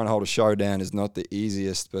trying to hold a show down is not the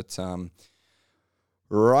easiest, but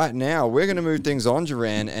right now we're going to move things on,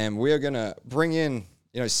 Duran, and we're going to bring in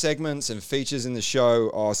segments and features in the show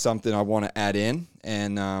or something I want to add in,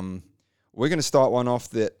 and we're going to start one off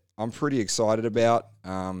that I'm pretty excited about.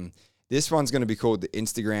 This one's going to be called the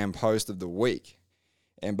Instagram Post of the Week.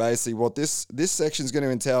 And basically what this section is going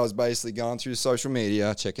to entail is basically going through social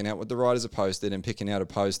media, checking out what the writers have posted and picking out a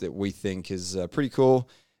post that we think is pretty cool,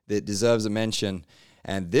 that deserves a mention.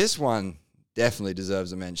 And this one definitely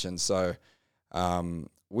deserves a mention. So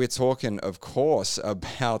we're talking, of course,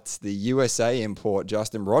 about the USA import,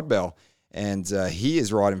 Justin Rodbell. And he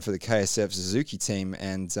is riding for the KSF Suzuki team.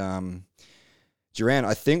 And Duran,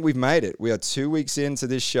 I think we've made it. We are 2 weeks into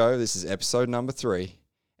this show. This is episode number 3.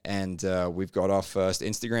 And we've got our first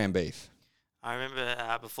Instagram beef. I remember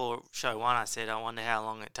before show 1, I said, I wonder how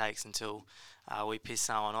long it takes until we piss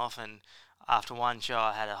someone off. And after one show,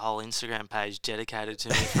 I had a whole Instagram page dedicated to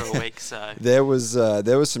me for a week. So there was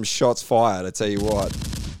some shots fired, I tell you what.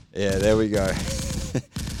 Yeah, there we go.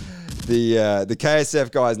 The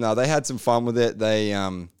KSF guys, no, they had some fun with it.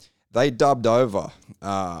 They dubbed over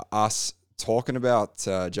us talking about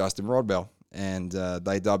Justin Rodbell. And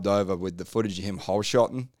they dubbed over with the footage of him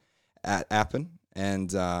hole-shotting at Appen.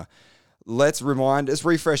 And let's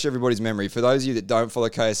refresh everybody's memory. For those of you that don't follow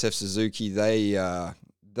KSF Suzuki,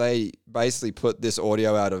 they basically put this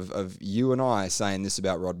audio out of you and I saying this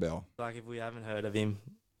about Rodbell. like if we haven't heard of him,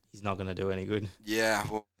 he's not going to do any good. Yeah.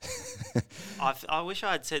 Well. I wish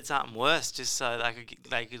I had said something worse just so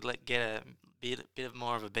they could get a bit of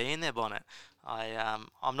more of a bee in their bonnet.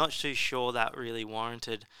 I'm not too sure that really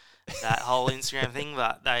warranted that whole Instagram thing,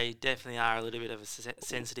 but they definitely are a little bit of a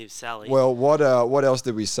sensitive Sally. Well, what else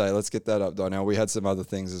did we say? Let's get that up, Donnell. We had some other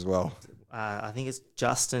things as well. I think it's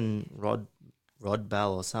Justin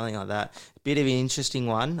Rodbell or something like that. Bit of an interesting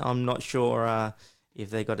one. I'm not sure if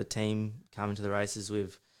they got a team coming to the races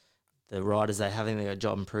with the riders they have. I think they got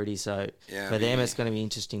John Prudy. So for them, it's going to be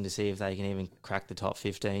interesting to see if they can even crack the top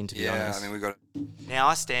 15. To be honest, I mean we got. Now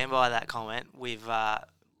I stand by that comment with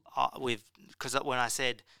because when I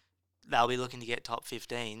said they'll be looking to get top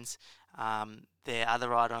 15s. Their other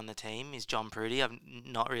rider on the team is John Prudy. I've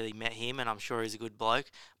not really met him, and I'm sure he's a good bloke.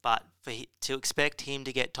 But to expect him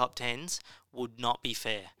to get top 10s would not be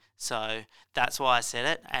fair. So that's why I said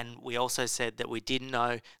it. And we also said that we didn't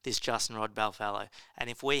know this Justin Rodbell fellow. And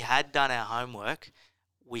if we had done our homework,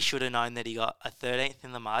 we should have known that he got a 13th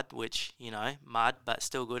in the mud, which, mud, but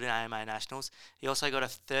still good in AMA Nationals. He also got a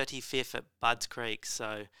 35th at Budds Creek.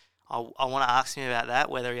 So I want to ask him about that,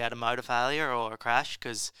 whether he had a motor failure or a crash,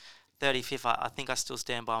 because 35th, I think I still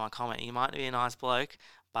stand by my comment. He might be a nice bloke,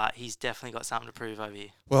 but he's definitely got something to prove over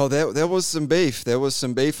here. Well, there was some beef. There was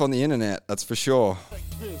some beef on the internet, that's for sure.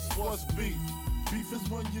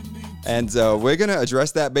 And we're going to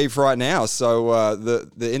address that beef right now. So the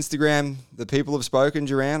Instagram, the people have spoken,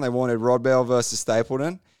 Duran. They wanted Rodbell versus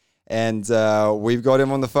Stapleton. And we've got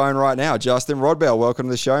him on the phone right now. Justin Rodbell, welcome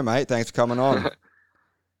to the show, mate. Thanks for coming on.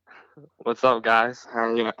 What's up, guys?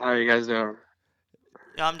 How are you guys doing?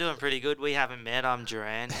 Yeah, I'm doing pretty good. We haven't met. I'm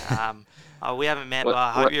Duran. We haven't met, but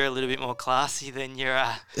I hope you're a little bit more classy than you're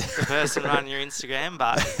the person running your Instagram.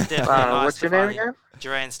 But definitely nice. What's your name again?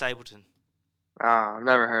 Duran Stapleton. I've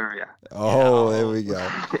never heard of you. Oh, there we go.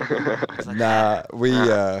 Nah,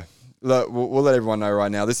 look, we'll let everyone know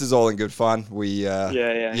right now. This is all in good fun. We've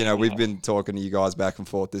been talking to you guys back and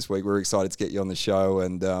forth this week. We're excited to get you on the show,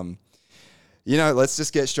 and let's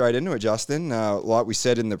just get straight into it, Justin. Like we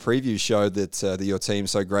said in the preview show that your team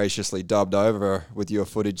so graciously dubbed over with your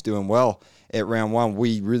footage doing well at round 1.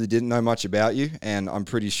 We really didn't know much about you, and I'm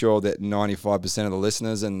pretty sure that 95% of the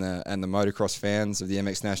listeners and the motocross fans of the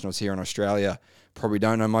MX Nationals here in Australia probably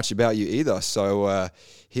don't know much about you either. So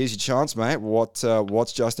here's your chance, mate. What's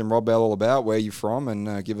Justin Rodbell all about? Where are you from?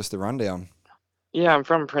 And give us the rundown. Yeah, I'm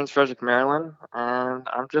from Prince Frederick, Maryland, and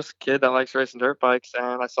I'm just a kid that likes racing dirt bikes,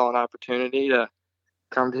 and I saw an opportunity to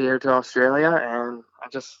come here to Australia, and I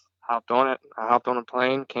just hopped on it. I hopped on a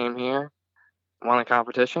plane, came here, won a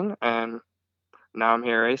competition, and now I'm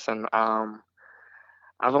here racing. I've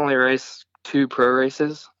only raced 2 pro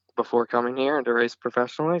races before coming here and to race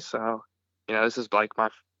professionally, so, this is like my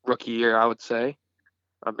rookie year, I would say,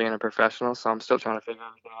 of being a professional, so I'm still trying to figure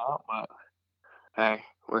everything out, but hey,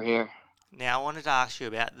 we're here. Now, I wanted to ask you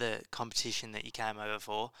about the competition that you came over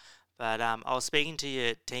for, But I was speaking to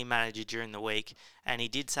your team manager during the week, and he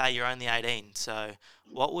did say you're only 18. So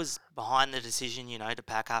what was behind the decision, to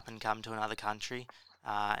pack up and come to another country,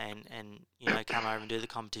 and come over and do the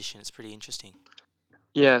competition? It's pretty interesting.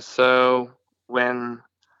 Yeah, so when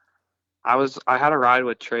I had a ride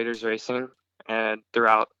with Traders Racing, and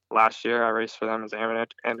throughout last year I raced for them as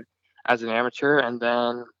an amateur, and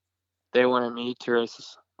then they wanted me to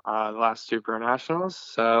race the last two Pro Nationals,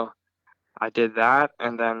 so I did that,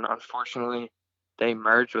 and then unfortunately they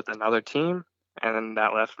merged with another team, and then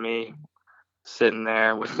that left me sitting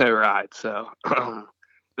there with no ride. So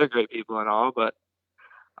they're great people and all, but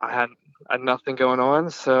I had nothing going on,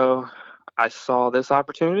 so I saw this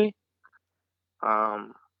opportunity.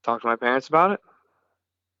 Talked to my parents about it,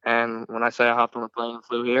 and when I say I hopped on a plane and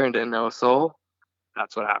flew here and didn't know a soul,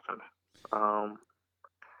 that's what happened.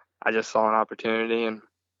 I just saw an opportunity and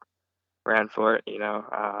ran for it.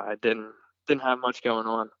 I didn't have much going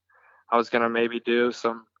on. I was gonna maybe do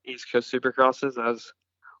some East Coast Supercrosses as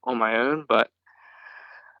on my own, but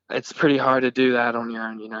it's pretty hard to do that on your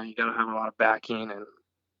own. You got to have a lot of backing, and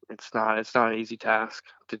it's not an easy task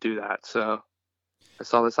to do that. So I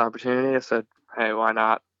saw this opportunity. I said, hey, why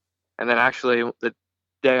not? And then actually the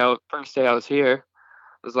first day I was here,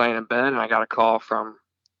 I was laying in bed and I got a call from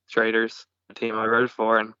Traders, the team I rode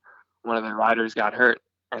for, and one of their riders got hurt,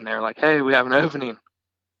 and they were like, hey, we have an opening.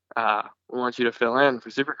 We want you to fill in for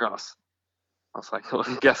Supercross. I was like, well,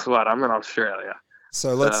 guess what? I'm in Australia.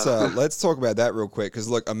 So let's talk about that real quick, because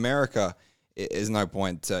look, America is no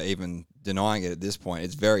point even denying it at this point.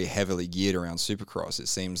 It's very heavily geared around Supercross. It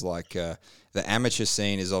seems like the amateur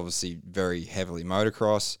scene is obviously very heavily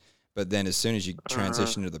motocross, but then as soon as you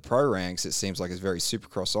transition to the pro ranks, it seems like it's very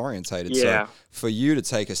Supercross orientated. Yeah. So for you to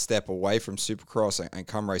take a step away from Supercross and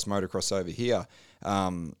come race motocross over here,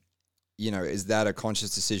 is that a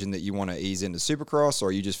conscious decision that you want to ease into Supercross,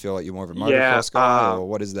 or you just feel like you're more of a motocross guy, or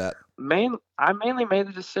what is that? I mainly made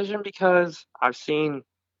the decision because I've seen,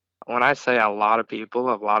 when I say a lot of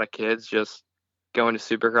kids just go into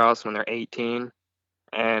Supercross when they're 18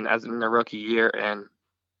 and as in their rookie year, and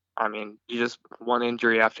I mean, you just one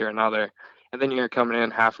injury after another, and then you're coming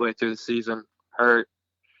in halfway through the season hurt,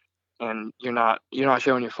 and you're not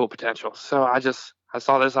showing your full potential. So I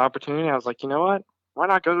saw this opportunity. I was like, you know what? Why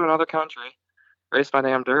not go to another country, race my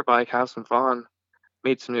damn dirt bike, have some fun,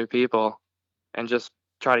 meet some new people, and just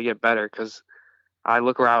try to get better? Because I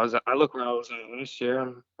look where I was at last year,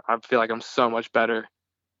 and I feel like I'm so much better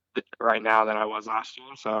right now than I was last year.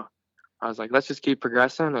 So I was like, let's just keep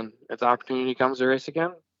progressing, and if the opportunity comes to race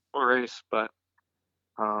again, we'll race. But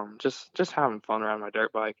just having fun around my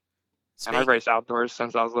dirt bike. And I've raced outdoors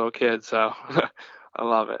since I was a little kid, so I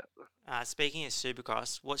love it. Speaking of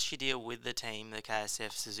Supercross, what's your deal with the team, the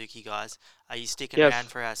KSF Suzuki guys? Are you sticking Yes. around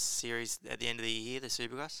for our series at the end of the year, the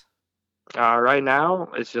Supercross? Right now,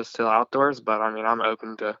 it's just still outdoors, but I mean, I'm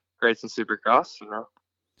open to racing Supercross.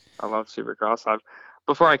 I love Supercross.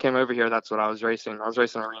 Before I came over here, that's what I was racing. I was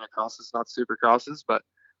racing arena crosses, not Supercrosses, but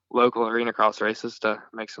local arena cross races to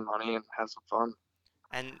make some money and have some fun.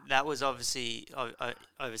 And that was obviously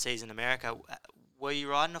overseas in America. Were you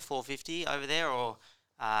riding a 450 over there, or?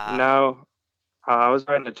 No, I was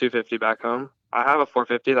riding a 250 back home. I have a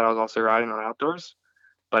 450 that I was also riding on outdoors,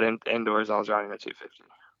 but indoors I was riding a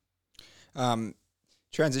 250.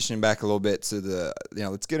 Transitioning back a little bit to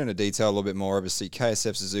let's get into detail a little bit more. Obviously,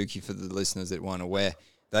 KSF Suzuki, for the listeners that weren't aware,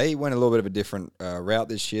 they went a little bit of a different route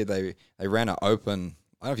this year. They ran an open,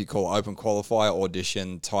 I don't know if you call it open qualifier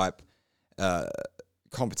audition type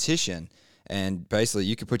competition. And basically,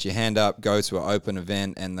 you could put your hand up, go to an open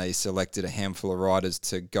event, and they selected a handful of riders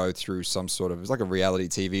to go through some sort of, it was like a reality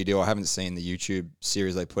TV deal. I haven't seen the YouTube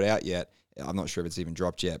series they put out yet. I'm not sure if it's even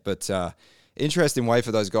dropped yet. But interesting way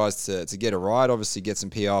for those guys to get a ride, obviously get some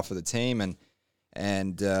PR for the team.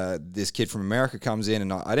 And this kid from America comes in,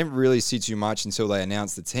 and I didn't really see too much until they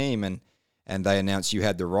announced the team and they announced you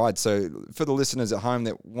had the ride. So for the listeners at home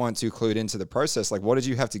that weren't too clued into the process, like what did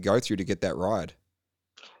you have to go through to get that ride?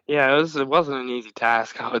 Yeah, it wasn't an easy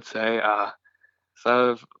task, I would say.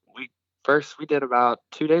 So we did about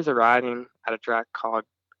 2 days of riding at a track called,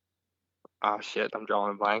 oh shit, I'm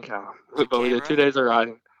drawing a blank. But we did 2 days of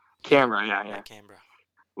riding. Canberra, yeah. Canberra.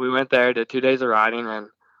 We went there, did 2 days of riding, and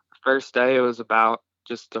the first day it was about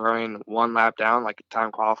just throwing one lap down, like a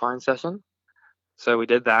time qualifying session. So we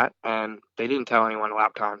did that, and they didn't tell anyone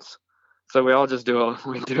lap times. So we all just do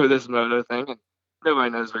this moto thing, and nobody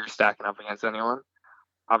knows where you're stacking up against anyone.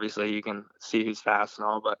 Obviously, you can see who's fast and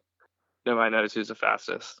all, but nobody knows who's the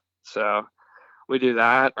fastest. So we do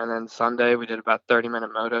that, and then Sunday we did about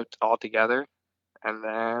 30-minute moto all together, and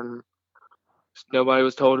then nobody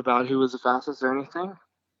was told about who was the fastest or anything.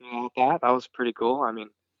 That was pretty cool. I mean,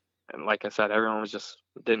 and like I said, everyone was just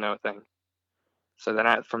didn't know a thing. So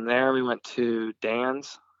then from there, we went to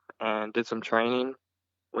Dan's and did some training.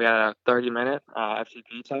 We had a 30-minute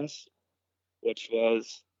FTP test, which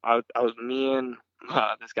was I was me and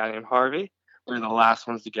this guy named Harvey. We were the last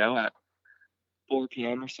ones to go at 4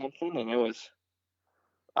 p.m. or something, and it was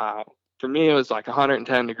for me it was like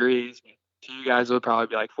 110 degrees. But to you guys, it would probably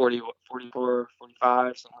be like 40, 44,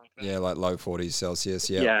 45, something like that. Yeah, like low 40s Celsius.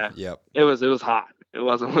 Yeah. Yeah. Yep. It was hot. It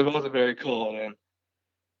wasn't very cold, and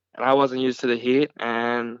I wasn't used to the heat,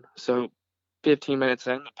 and so 15 minutes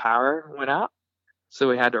in, the power went out, so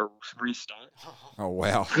we had to restart. Oh,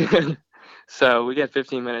 wow. So we get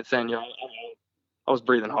 15 minutes in, I was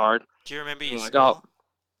breathing hard. Do you remember your Like, score?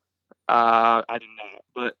 I did not,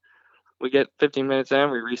 but we get 15 minutes in,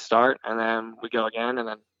 we restart, and then we go again, and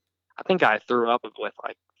then I think I threw up with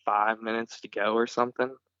like 5 minutes to go or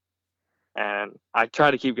something, and I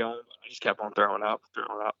tried to keep going, but I just kept on throwing up.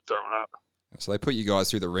 So they put you guys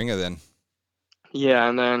through the ringer then. Yeah,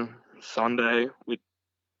 and then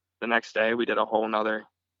the next day, we did a whole nother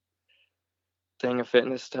thing of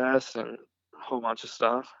fitness tests and a whole bunch of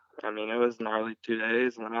stuff. I mean, it was gnarly 2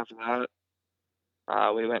 days, and then after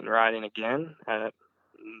that, we went riding again at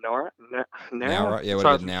Nara. Yeah, we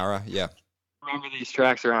Sorry, did Nara. Yeah. remember these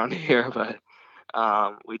tracks around here, but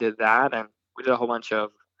we did that, and we did a whole bunch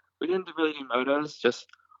of. We didn't really do motos, just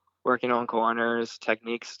working on corners,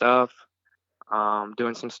 technique stuff,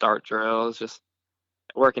 doing some start drills, just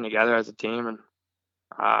working together as a team, and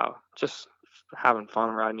just having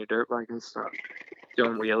fun riding your dirt bike and stuff,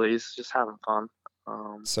 doing wheelies, just having fun.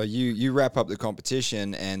 So you wrap up the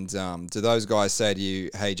competition, and do those guys say to you,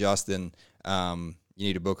 "Hey, Justin, you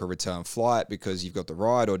need to book a return flight because you've got the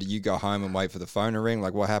ride," or do you go home and wait for the phone to ring?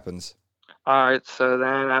 Like, what happens? All right, so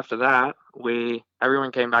then after that,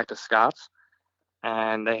 everyone came back to Scott's,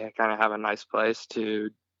 and they kind of have a nice place to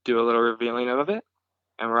do a little revealing of it,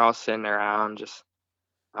 and we're all sitting around just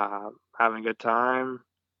having a good time.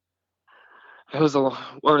 It was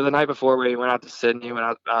or the night before we went out to Sydney, went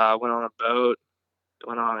on a boat,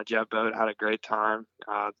 went on a jet boat, had a great time.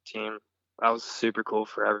 The team, that was super cool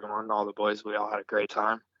for everyone, all the boys. We all had a great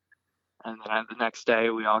time. And then the next day,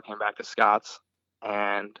 we all came back to Scott's,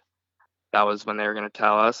 and that was when they were going to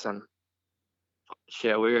tell us. And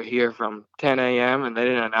shit, we were here from 10 a.m. and they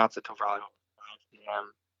didn't announce it till probably 5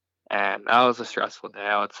 p.m. And that was a stressful day,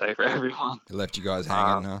 I would say, for everyone. It left you guys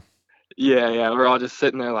hanging, huh? Yeah, we're all just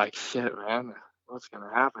sitting there like, shit, man, what's going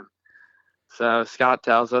to happen? So Scott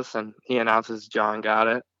tells us, and he announces John got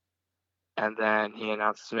it. And then he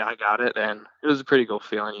announces to me, I got it. And it was a pretty cool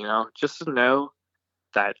feeling, just to know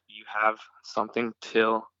that you have something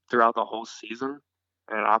throughout the whole season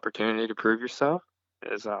and an opportunity to prove yourself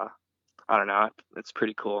is, I don't know, it's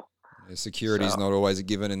pretty cool. Yeah, security is not always a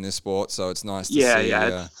given in this sport, so it's nice to see.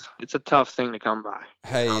 Yeah, it's a tough thing to come by.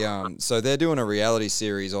 Hey, so they're doing a reality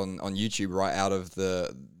series on YouTube right out of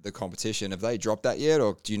the competition. Have they dropped that yet,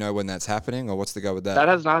 or do you know when that's happening, or what's the go with that? That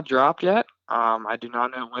has not dropped yet. I do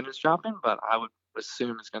not know when it's dropping, but I would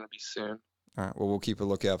assume it's going to be soon. All right, well, we'll keep a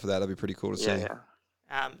lookout for that. That'd be pretty cool to see.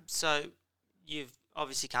 Yeah. So you've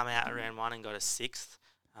obviously come out of round one and got a sixth.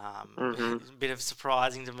 Mm-hmm. A bit of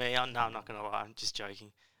surprising to me. No, I'm not going to lie. I'm just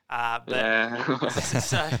joking.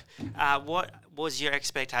 So, what was your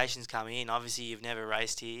expectations coming in? Obviously, you've never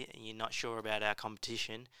raced here, and you're not sure about our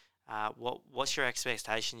competition. What's your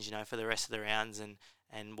expectations, for the rest of the rounds,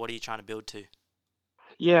 and what are you trying to build to?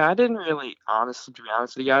 Yeah, I didn't really, to be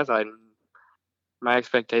honest with you guys, my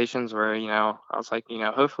expectations were, I was like,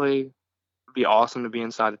 hopefully it'd be awesome to be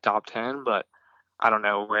inside the top 10, but I don't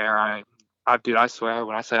know where dude, I swear,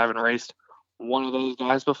 when I say I haven't raced one of those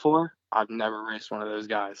guys before, I've never raced one of those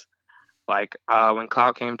guys. Like, when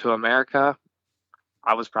Clout came to America,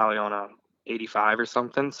 I was probably on a 85 or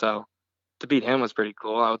something, so to beat him was pretty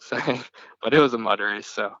cool, I would say. But it was a mud race,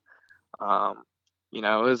 so, it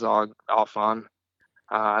was all fun.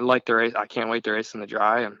 I like to race. I can't wait to race in the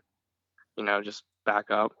dry and, just back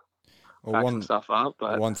some stuff up.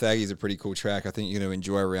 But Wonthaggi is a pretty cool track. I think you're going to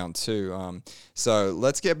enjoy round two. So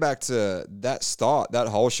let's get back to that start, that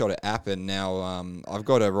whole shot at Appen. Now, I've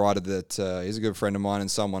got a rider that he's a good friend of mine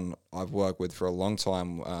and someone I've worked with for a long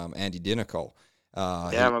time, Andy Dinnicol.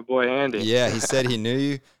 My boy Andy. Yeah, he said he knew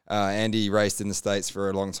you. Andy raced in the States for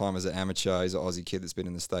a long time as an amateur. He's an Aussie kid that's been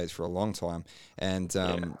in the States for a long time. And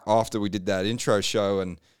after we did that intro show,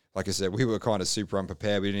 and like I said, we were kind of super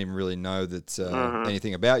unprepared. We didn't even really know that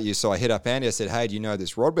anything about you. So I hit up Andy. I said, hey, do you know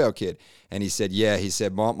this Rodbell kid? And he said, yeah. He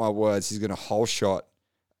said, mark my words, he's going to whole shot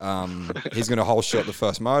he's going to whole shot the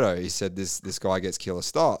first moto. He said this guy gets killer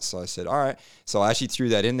starts. So I said, all right. So I actually threw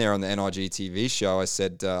that in there on the NIG TV show. I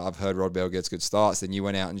said, I've heard Rod Bell gets good starts. Then you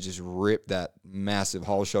went out and just ripped that massive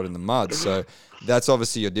whole shot in the mud. So that's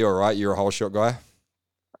obviously your deal, right? You're a whole shot guy.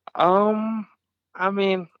 I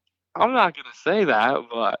mean, I'm not gonna say that,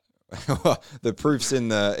 but The proof's in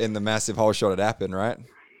the massive hole shot at Appen, right?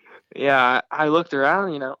 yeah, I looked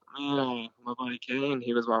around. My buddy Kane,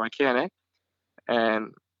 he was my mechanic,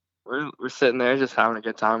 and we're sitting there just having a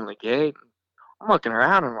good time in the gate. I'm looking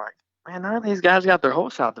around and I'm like, man, none of these guys got their whole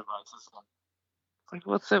shot devices. Like,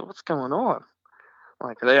 what's going on? I'm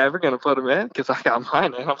like, are they ever gonna put them in? Because I got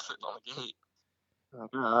mine and I'm sitting on the gate. I'm like,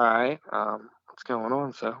 all right, what's going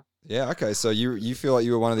on? So Yeah, okay. So you feel like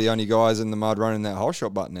you were one of the only guys in the mud running that whole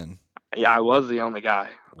shot button in. yeah, I was the only guy.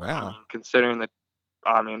 Wow. Considering that,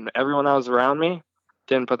 everyone that was around me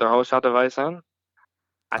didn't put their whole shot device in.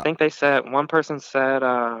 I think they said one person said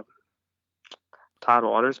Todd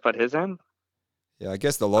Waters put his in. Yeah, I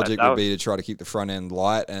guess the logic would be to try to keep the front end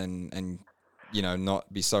light and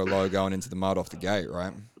not be so low going into the mud off the gate,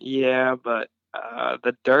 right? Yeah, but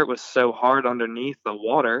the dirt was so hard underneath the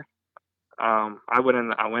water. I went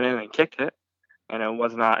in and kicked it, and it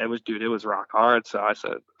was rock hard. So I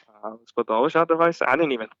said, let's put the whole shot device in.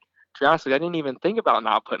 To be honest with you, I didn't even think about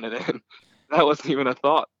not putting it in. That wasn't even a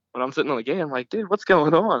thought. When I'm sitting on the game, I'm like, dude, what's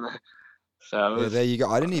going on? So Yeah, there you go.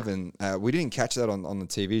 I didn't even we didn't catch that on the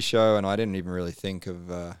TV show, and I didn't even really think of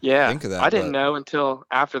that. I didn't know until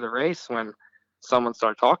after the race when someone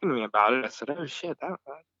started talking to me about it. I said, oh shit, that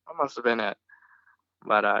must have been it.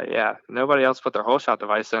 But yeah, nobody else put their whole shot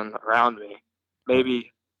device in around me.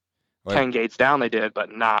 Maybe 10 gates down they did,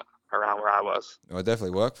 but not around where I was. Well, it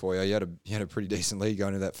definitely worked for you. You had a pretty decent lead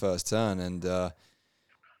going to that first turn, and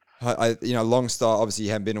long start. Obviously,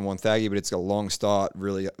 you haven't been in Wonthaggi, but it's got a long start,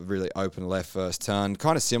 really, really open left first turn,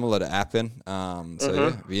 kind of similar to Appen. So yeah,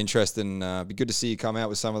 it'd be interesting. Be good to see you come out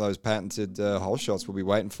with some of those patented hole shots. We'll be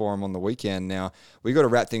waiting for them on the weekend. Now we got to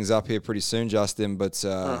wrap things up here pretty soon, Justin. But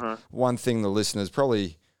one thing the listeners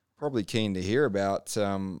probably keen to hear about.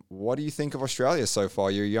 What do you think of Australia so far?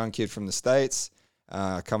 You're a young kid from the States.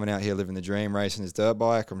 Coming out here, living the dream, racing his dirt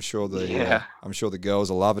bike. I'm sure the girls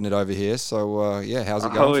are loving it over here. So how's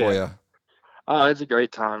it going for you? Oh, it's a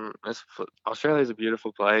great time. Australia is a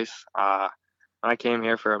beautiful place. When I came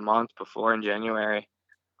here for a month before in January,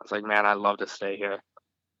 I was like, man, I'd love to stay here.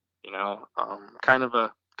 Kind of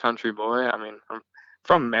a country boy. I mean, I'm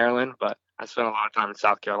from Maryland, but I spent a lot of time in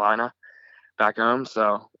South Carolina back home.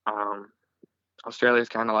 So Australia is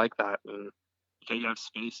kind of like that. And you have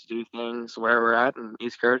space to do things where we're at in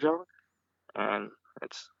East Kyrgyz, and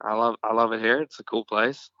I love it here. It's a cool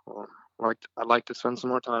place. I'd like to spend some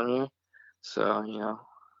more time here. So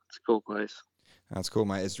it's a cool place. That's cool,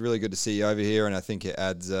 mate. It's really good to see you over here, and I think it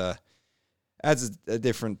adds a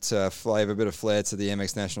different flavor, a bit of flair to the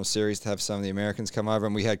MX National Series to have some of the Americans come over.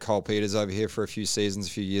 And we had Cole Peters over here for a few seasons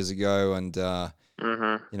a few years ago, and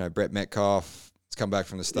Brett Metcalf. He's come back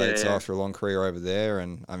from the States after a long career over there.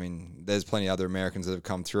 And, I mean, there's plenty of other Americans that have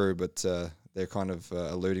come through, but they're kind of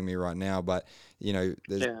eluding me right now. But, there's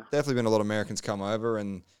definitely been a lot of Americans come over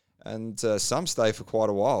and some stay for quite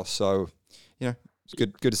a while. So, it's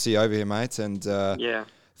good to see you over here, mate. And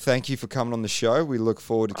thank you for coming on the show. We look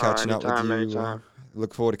forward to catching up with you.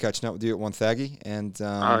 Look forward to catching up with you at Wonthaggi. And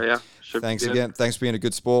thanks again. Thanks for being a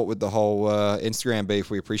good sport with the whole Instagram beef.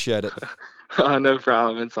 We appreciate it. No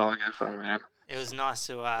problem. It's all good fun, man. It was nice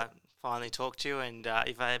to finally talk to you, and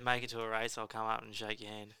if I make it to a race, I'll come up and shake your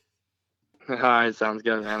hand. All right, sounds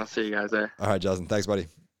good, man. I'll see you guys there. All right, Justin. Thanks, buddy.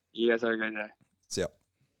 You guys have a great day. See ya.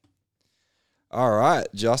 All right,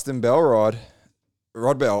 Justin Bell, Rod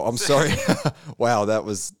Bell. I'm sorry. Wow, that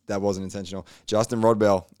wasn't intentional. Justin Rod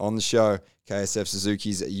Bell on the show, KSF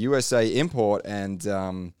Suzuki's USA import,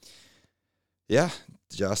 and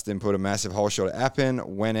Justin put a massive hole shot at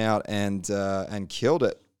Appen, went out and killed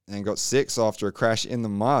it. And got 6 after a crash in the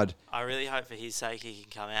mud. I really hope for his sake he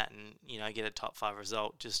can come out and get a top 5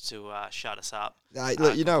 result just to shut us up.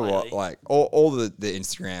 Look, you know what? Like all the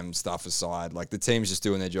Instagram stuff aside, like the team's just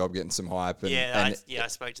doing their job, getting some hype. I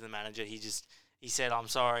spoke to the manager. He said, I'm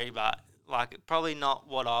sorry, but like probably not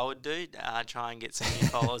what I would do. Try and get some new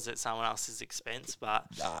followers at someone else's expense, but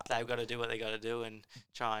they've got to do what they got to do and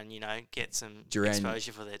try and get some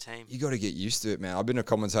exposure for their team. You got to get used to it, man. I've been a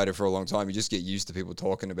commentator for a long time. You just get used to people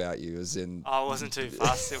talking about you, as in. I wasn't too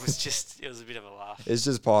fussed. It was a bit of a laugh. It's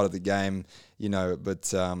just part of the game,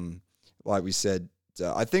 But like we said,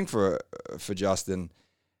 I think for Justin,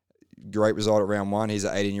 great result at round 1. He's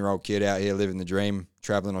an 18-year-old kid out here living the dream.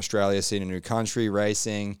 traveling Australia, seeing a new country,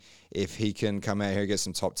 racing. If he can come out here, get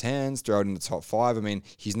some top 10s, throw it in the top 5. I mean,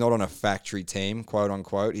 he's not on a factory team, quote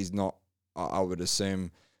unquote. He's not, I would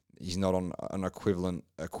assume, he's not on an equivalent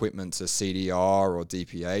equipment to CDR or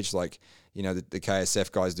DPH. Like, you know, the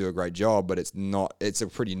KSF guys do a great job, but it's a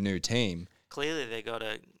pretty new team. Clearly, they got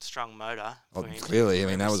a strong motor. Oh, clearly, I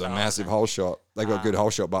mean, that was a massive hole shot. They got good hole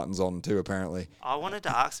shot buttons on too, apparently. I wanted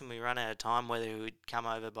to ask him, we run out of time, whether he would come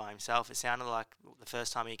over by himself. It sounded like the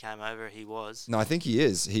first time he came over, he was. No, I think he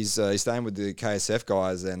is. He's staying with the KSF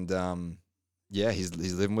guys, and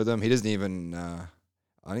he's living with them. He doesn't even.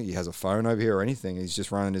 I think he has a phone over here or anything. He's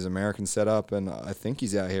just running his American setup, and I think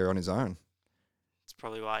he's out here on his own. It's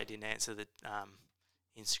probably why he didn't answer the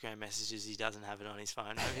Instagram messages. He doesn't have it on his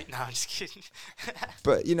phone. No, I'm just kidding.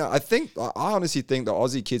 But, you know, I honestly think the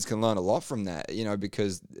Aussie kids can learn a lot from that, you know,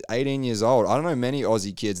 because 18 years old, I don't know many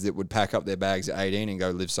Aussie kids that would pack up their bags at 18 and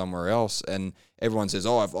go live somewhere else. And everyone says,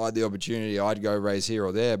 oh, if I had the opportunity, I'd go race here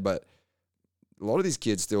or there. But a lot of these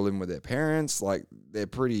kids still living with their parents. Like, they're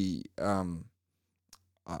pretty...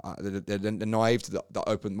 they're naive to the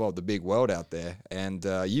open, the big world out there. And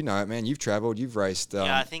you know it, man. You've travelled, you've raced.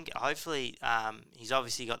 Yeah, I think hopefully he's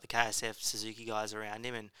obviously got the KSF Suzuki guys around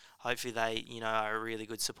him, and hopefully they, you know, are a really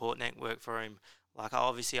good support network for him. Like,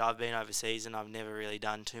 obviously I've been overseas and I've never really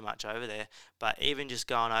done too much over there, but even just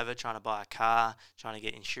going over, trying to buy a car, trying to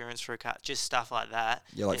get insurance for a car, just stuff like that.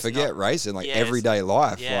 Yeah, like forget racing, like everyday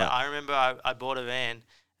life. Yeah, like. I remember I bought a van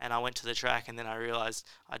and I went to the track and then I realised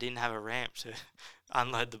I didn't have a ramp to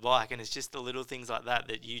unload the bike, and it's just the little things like that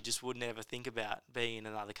that you just would never think about being in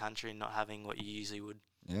another country and not having what you usually would.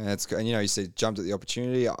 Yeah, it's good. And, you know, you said jumped at the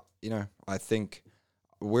opportunity. You know, I think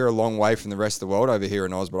we're a long way from the rest of the world over here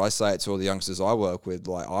in Oz, but I say it to all the youngsters I work with.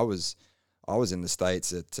 Like, I was in the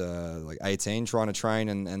States at like 18 trying to train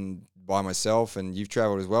and by myself, and you've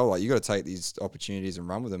travelled as well. Like, you got to take these opportunities and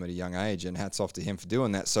run with them at a young age, and hats off to him for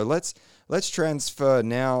doing that. So let's transfer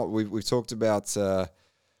now. We've talked about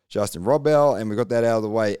Justin Rodbell, and we got that out of the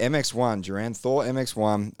way. MX1, Duran Thor,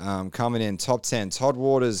 MX1, coming in top 10. Todd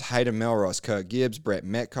Waters, Hayden Melross, Kurt Gibbs, Brett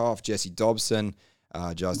Metcalf, Jesse Dobson,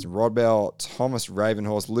 Justin Rodbell, Thomas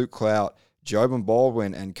Ravenhorse, Luke Clout, Jobin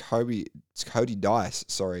Baldwin, and Cody Dice.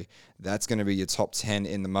 Sorry, that's going to be your top 10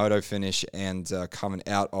 in the moto finish, and coming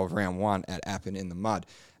out of round 1 at Appin in the Mud.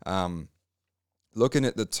 Looking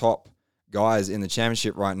at the top guys in the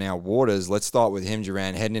championship right now, Waters, let's start with him,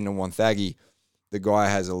 Duran, heading into Wonthaggi. The guy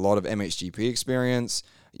has a lot of MXGP experience,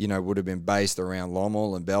 you know, would have been based around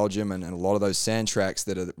Lommel and Belgium and a lot of those sand tracks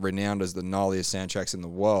that are renowned as the gnarliest sand tracks in the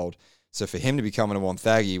world. So for him to be coming to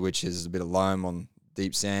Wonthaggi, which is a bit of loam on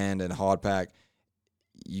deep sand and hard pack,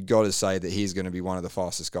 you got to say that he's going to be one of the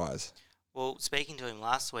fastest guys. Well, speaking to him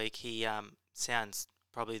last week, he sounds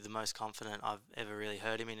probably the most confident I've ever really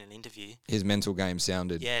heard him in an interview. His mental game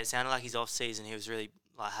sounded. Yeah, it sounded like his off-season he was really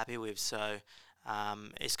happy with. So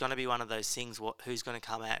it's going to be one of those things, who's going to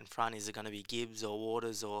come out in front? Is it going to be Gibbs or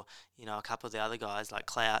Waters or, you know, a couple of the other guys like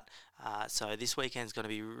Clout? So this weekend's going to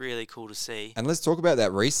be really cool to see. And let's talk about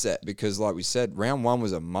that reset, because like we said, round 1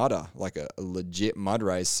 was a mudder, like a legit mud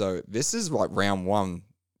race. So this is like round 1,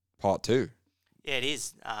 part 2. Yeah, it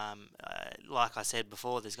is. Like I said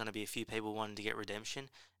before, there's going to be a few people wanting to get redemption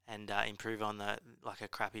and improve on a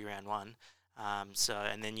crappy round 1.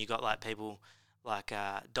 And then you got like people like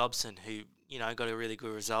Dobson who, you know, got a really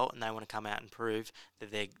good result and they want to come out and prove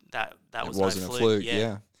that that wasn't a fluke.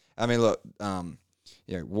 Yeah. I mean, look,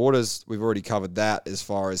 Waters, we've already covered that as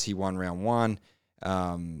far as he won round 1.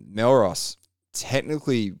 Melross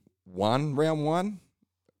technically won round 1,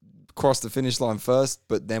 crossed the finish line first,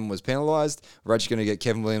 but then was penalised. We're actually going to get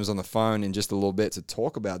Kevin Williams on the phone in just a little bit to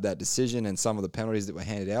talk about that decision and some of the penalties that were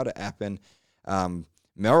handed out at Appin.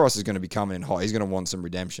 Melross is going to be coming in hot. He's going to want some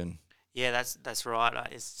redemption. Yeah, that's right.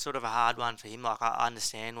 It's sort of a hard one for him. Like, I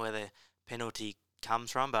understand where the penalty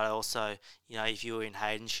comes from, but also, you know, if you were in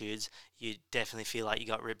Hayden's shoes, you definitely feel like you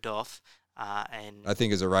got ripped off. And I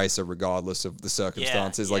think as a racer, regardless of the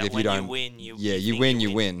circumstances, if you don't win,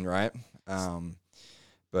 you win, right?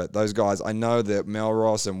 But those guys, I know that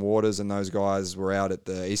Melross and Waters and those guys were out at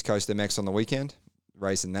the East Coast MX on the weekend,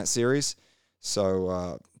 racing that series.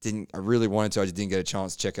 So I really wanted to. I just didn't get a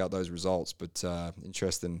chance to check out those results, but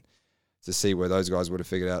interesting to see where those guys would have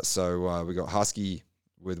figured out. So we got Husky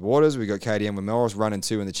with Waters. We got KTM with Melross running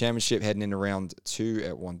 2 in the championship, heading into round 2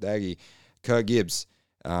 at Wonthaggi. Kurt Gibbs.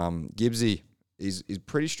 Gibbsy is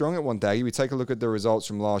pretty strong at Wonthaggi. We take a look at the results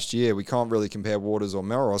from last year. We can't really compare Waters or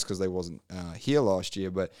Melross because they wasn't here last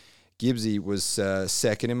year, but Gibbsy was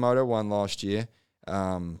second in Moto 1 last year.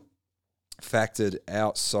 Factored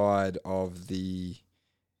outside of the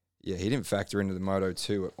Yeah, he didn't factor into the Moto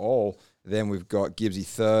 2 at all. Then we've got Gibbsy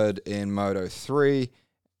third in Moto 3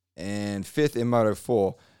 and fifth in Moto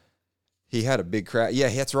 4. He had a big crowd. Yeah,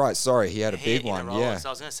 that's right. Sorry, he had a big one. Yeah. So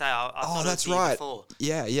I was going to say, I thought That's it was right. before.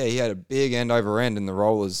 Yeah, he had a big end over end in the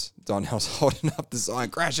rollers. Donnell's holding up the sign,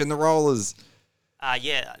 crashing the rollers.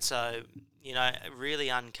 Yeah, so, really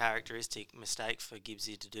uncharacteristic mistake for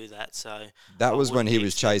Gibbsy to do that. So That I was when wouldn't he be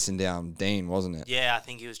was chasing down Dean, wasn't it? Yeah, I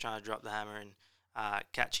think he was trying to drop the hammer and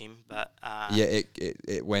catch him, but Yeah,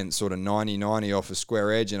 it went sort of 90-90 off a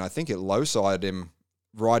square edge, and I think it low-sided him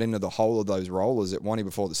right into the hole of those rollers at 1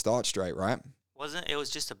 before the start straight, right? wasn't it? Was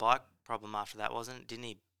just a bike problem after that, wasn't it? Didn't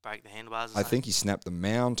he break the handlebars? Or I something? think he snapped the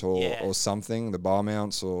mount or something, the bar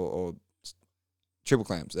mounts or triple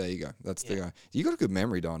clamps. There you go. That's the guy. You got a good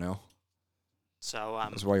memory, Darnell. So.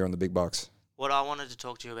 That's why you're on the big bucks. What I wanted to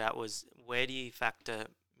talk to you about was where do you factor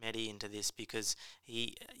Medi into this, because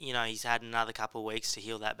he's had another couple of weeks to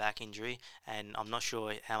heal that back injury, and I'm not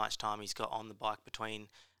sure how much time he's got on the bike between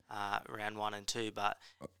round 1 and 2, but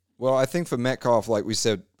Well, I think for Metcalf, like we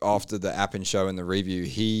said after the Appen show in the review,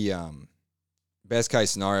 he best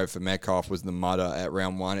case scenario for Metcalf was the mudder at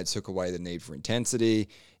round 1. It took away the need for intensity.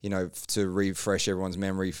 To refresh everyone's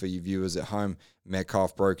memory for you viewers at home,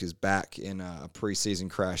 Metcalf broke his back in a preseason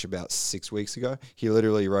crash about 6 weeks ago. He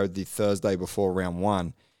literally rode the Thursday before round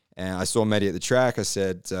 1. And I saw Medi at the track. I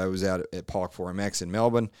said, I was out at Park 4MX in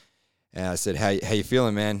Melbourne. And I said, how you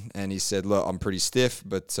feeling, man? And he said, look, I'm pretty stiff,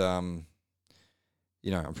 but, I'm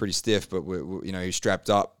pretty stiff, but, he's strapped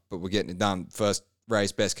up, but we're getting it done. First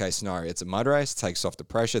race, best case scenario, it's a mud race, takes off the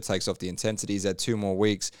pressure, takes off the intensity. He's had 2 more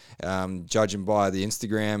weeks. Judging by the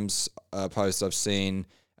Instagrams posts I've seen,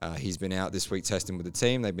 he's been out this week testing with the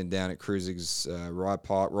team. They've been down at Cruisig's ride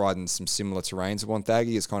park, riding some similar terrains at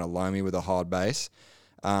Wonthaggi. It's kind of loamy with a hard base.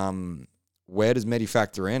 Where does Medi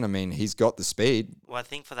factor in? I mean, he's got the speed. well, I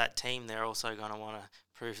think for that team, they're also going to want to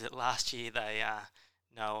prove that last year they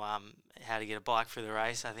know how to get a bike through the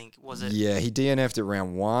race. I think, was it? Yeah, he DNF'd at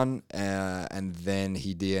round 1, and then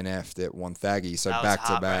he DNF'd at Wonthaggi, so that back was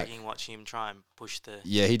to back. heartbreaking watching him try and push the.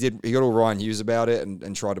 Yeah, he did. He got all Ryan Hughes about it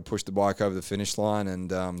and tried to push the bike over the finish line, and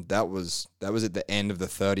that was at the end of the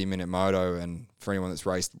 30-minute moto. And for anyone that's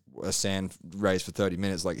raced a sand race for 30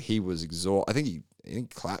 minutes, like, he was exhausted. I think he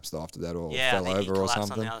collapsed after that or Yeah, fell I think he over or collapsed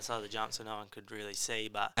something. on the other side of the jump, so no one could really see.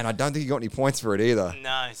 But And I don't think he got any points for it either.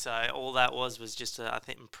 no, so all that was just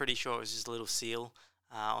I'm pretty sure it was just a little seal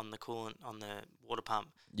on the coolant on the water pump.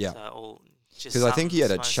 Yeah. So Because I think he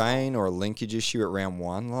had a something chain or a linkage issue at round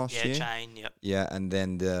 1 last year. Yeah, chain. Yep. Yeah, and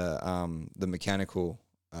then the mechanical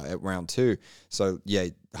at round 2. So yeah,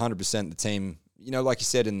 100% the team. Like you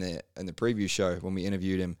said in the preview show when we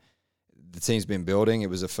interviewed him, the team's been building. It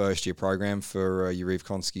was a first-year program for Yuriv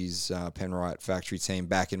Konski's Penrite factory team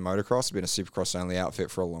back in motocross. It's been a supercross-only outfit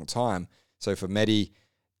for a long time. So for Medi,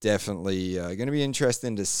 definitely going to be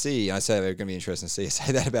interesting to see. I say they're going to be interesting to see. I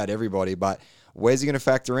say that about everybody, but where's he going to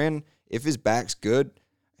factor in? If his back's good,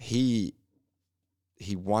 he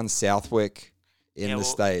won Southwick in the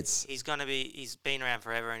States. He's been around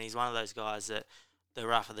forever, and he's one of those guys that the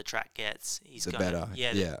rougher the track gets, The better.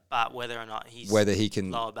 Yeah. But whether or not he can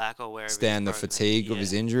lower back or wherever stand the he's broken it, fatigue of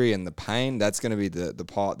his injury and the pain, that's going to be the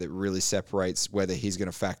part that really separates whether he's going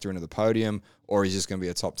to factor into the podium or he's just going to be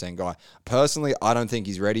a top 10 guy. Personally, I don't think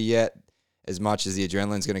he's ready yet. As much as the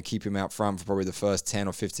adrenaline's going to keep him out front for probably the first 10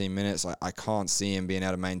 or 15 minutes, I can't see him being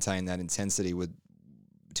able to maintain that intensity with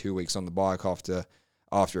 2 weeks on the bike after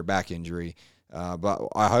a back injury. But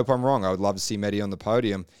I hope I'm wrong. I would love to see Medi on the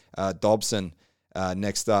podium. Dobson,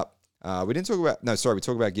 next up. We talked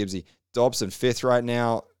about Gibbsy. Dobson, 5th right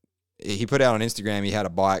now. He put out on Instagram he had a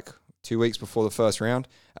bike 2 weeks before the first round.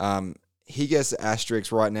 He gets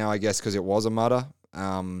asterisks right now, I guess, because it was a mutter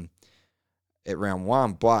at round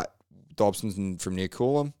 1. But Dobson's from near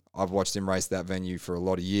Coolum. I've watched him race that venue for a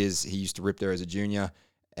lot of years. He used to rip there as a junior,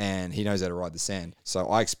 and he knows how to ride the sand. So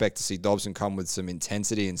I expect to see Dobson come with some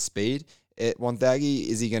intensity and speed at Wonthaggi.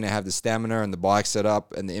 Is he going to have the stamina and the bike set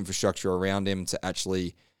up and the infrastructure around him to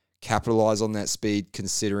actually capitalize on that speed,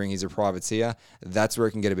 considering he's a privateer? That's where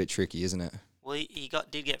it can get a bit tricky, isn't it? Well, he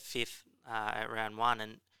did get 5th at round 1,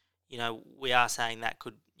 and we are saying that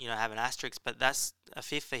could have an asterisk, but that's a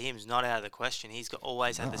 5th for him is not out of the question. He's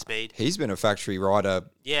always had the speed. He's been a factory rider,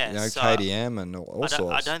 Yeah, so KTM and all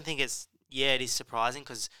sorts. I don't think it is surprising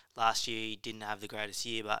because last year he didn't have the greatest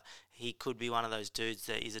year, but he could be one of those dudes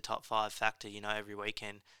that is a top 5 factor, every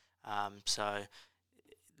weekend. So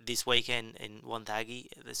this weekend in Wonthaggi,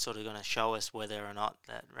 they're sort of going to show us whether or not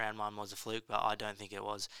that round 1 was a fluke, but I don't think it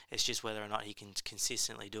was. It's just whether or not he can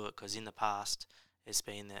consistently do it, because in the past it's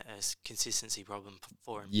been a consistency problem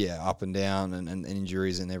for him. Yeah, up and down and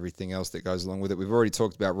injuries and everything else that goes along with it. We've already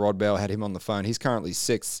talked about Rod Bell, had him on the phone. He's currently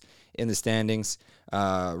 6th in the standings.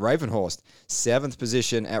 Ravenhorst, 7th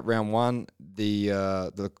position at round 1.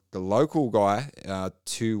 The local guy,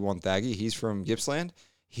 to Wonthaggi, he's from Gippsland.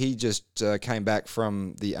 He just came back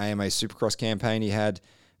from the AMA Supercross campaign he had.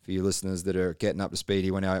 For you listeners that are getting up to speed, he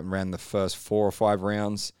went out and ran the first 4 or 5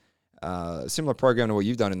 rounds. Similar program to what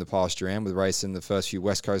you've done in the past, Duran, with racing the first few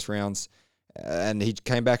West Coast rounds. And he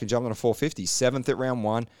came back and jumped on a 450, 7th at round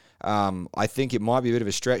 1. I think it might be a bit of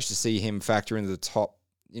a stretch to see him factor into the top,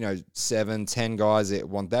 7, 10 guys at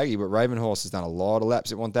Wonthaggi, but Ravenhorst has done a lot of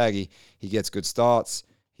laps at Wonthaggi. He gets good starts.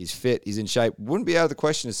 He's fit. He's in shape. Wouldn't be out of the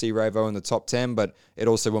question to see Ravo in the top 10, but it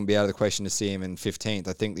also wouldn't be out of the question to see him in 15th.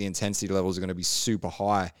 I think the intensity levels are going to be super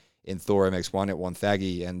high in Thor MX1 at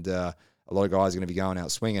Wonthaggi, and a lot of guys are going to be going out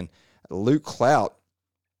swinging. Luke Clout,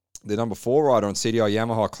 the number 4 rider on CDI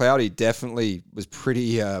Yamaha, Clouty definitely was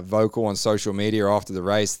pretty vocal on social media after the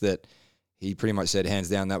race that he pretty much said hands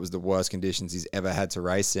down that was the worst conditions he's ever had to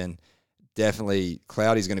race in. Definitely,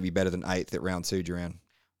 Clouty's going to be better than 8th at round 2, Duran.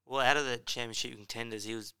 Well, out of the championship contenders,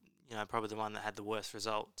 he was, probably the one that had the worst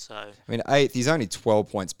result. So I mean, 8th, he's only 12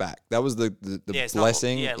 points back. That was the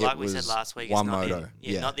blessing. Like we said last week, one it's not moto.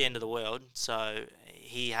 not the end of the world. So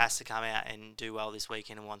he has to come out and do well this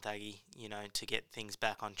weekend in Wonthaggi, to get things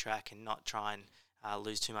back on track and not try and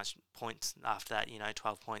lose too much points after that,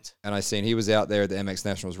 12 points. And I seen he was out there at the MX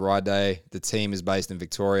Nationals Ride Day. The team is based in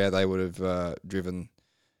Victoria. They would have driven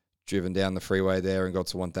down the freeway there and got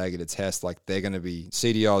to Wonthaggi to test. Like, they're going to be...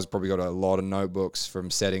 CDI's probably got a lot of notebooks from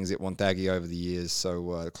settings at Wonthaggi over the years.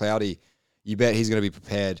 So, Cloudy, you bet he's going to be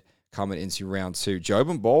prepared coming into round 2.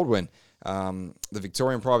 Jobin Baldwin, the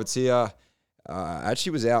Victorian privateer,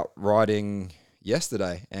 actually was out riding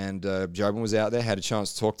yesterday, and Jobin was out there, had a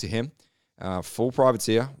chance to talk to him. Full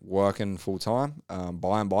privateer, working full-time,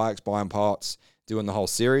 buying bikes, buying parts, doing the whole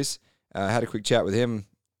series. Had a quick chat with him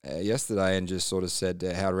yesterday and just sort of said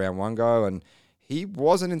how'd round 1 go, and he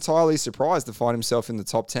wasn't entirely surprised to find himself in the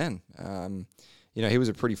top 10. He was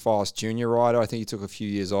a pretty fast junior rider. I think he took a few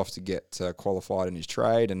years off to get qualified in his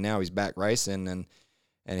trade, and now he's back racing,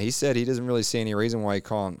 and he said he doesn't really see any reason why he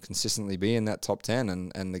can't consistently be in that top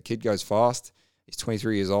 10, and the kid goes fast. He's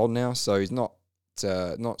 23 years old now, so he's not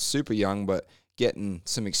super young, but getting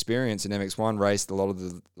some experience in MX1, raced a lot of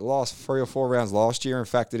the last 3 or 4 rounds last year and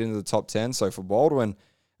factored into the top 10. So for Baldwin,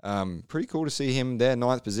 pretty cool to see him there,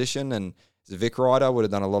 9th position, and as a Vic rider, would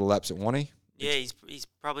have done a lot of laps at Wonnie. Yeah, he's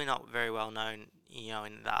probably not very well known,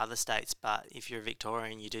 in the other states, but if you're a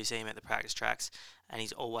Victorian, you do see him at the practice tracks, and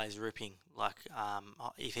he's always ripping. Like,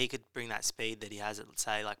 if he could bring that speed that he has at,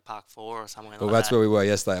 say, like Park 4 or somewhere Well, that's where we were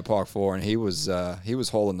yesterday at Park 4, and he was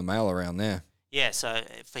hauling the mail around there. Yeah, so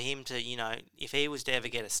for him to, if he was to ever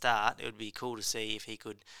get a start, it would be cool to see if he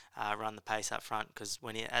could run the pace up front, because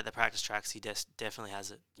when he at the practice tracks, he definitely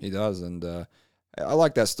has it. He does, and I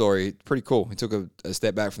like that story. Pretty cool. He took a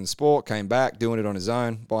step back from the sport, came back, doing it on his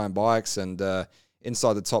own, buying bikes, and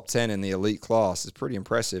inside the top 10 in the elite class is pretty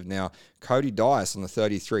impressive. Now, Cody Dice on the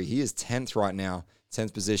 33, he is 10th right now,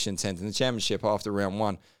 10th position, 10th in the championship after round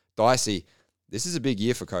 1. Dicey, this is a big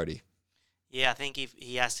year for Cody. Yeah, I think if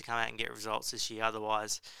he has to come out and get results this year,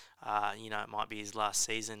 otherwise, it might be his last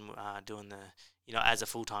season doing the, as a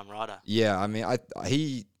full-time rider. Yeah, I mean,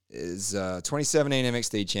 he is 2017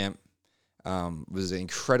 MXD champ, was an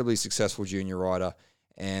incredibly successful junior rider,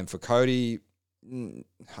 and for Cody,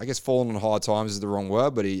 I guess falling on hard times is the wrong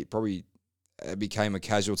word, but he probably became a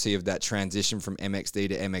casualty of that transition from MXD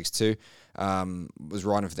to MX2. Was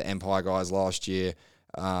riding for the Empire guys last year.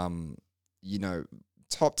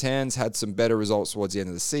 Top 10s, had some better results towards the end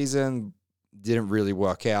of the season, didn't really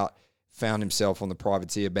work out, found himself on the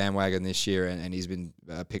privateer bandwagon this year, and he's been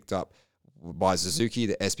picked up by Suzuki,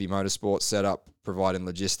 the SB Motorsport setup, providing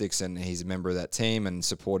logistics, and he's a member of that team and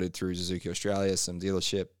supported through Suzuki Australia, some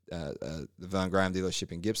dealership, the Vern Graham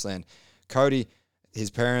dealership in Gippsland. Cody, his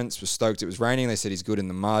parents were stoked it was raining. They said he's good in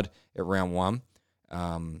the mud at round 1.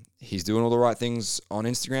 He's doing all the right things on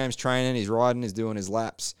Instagram. He's training, he's riding, he's doing his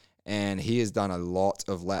laps, and he has done a lot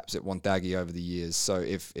of laps at Wonthaggi over the years. So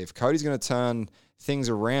if Cody's going to turn things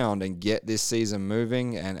around and get this season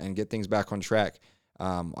moving and get things back on track,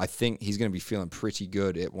 I think he's going to be feeling pretty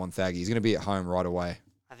good at Wonthaggi. He's going to be at home right away.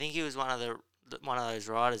 I think he was one of those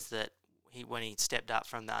riders that when he stepped up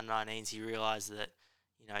from the under-19s, he realised that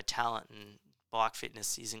talent and bike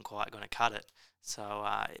fitness isn't quite going to cut it. So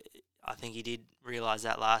I think he did realise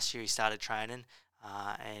that last year. He started training,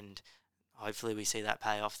 and hopefully we see that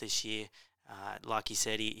pay off this year. Like you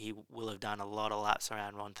said, he will have done a lot of laps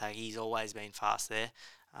around Wonthaggi. He's always been fast there.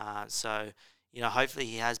 So hopefully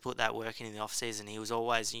he has put that work in the off season. He was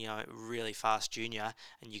always, really fast junior,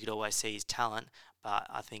 and you could always see his talent. But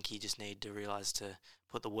I think he just needed to realise to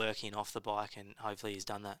put the work in off the bike, and hopefully he's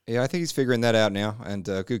done that. Yeah, I think he's figuring that out now. And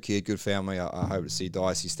good kid, good family. I hope to see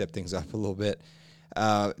Dicey step things up a little bit.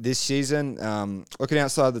 This season, looking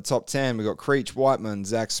outside the top 10, we've got Creech, Whiteman,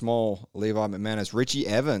 Zach Small, Levi McManus, Richie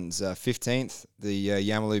Evans, 15th, the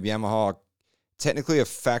Yamalube Yamaha. Technically a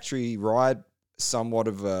factory ride, somewhat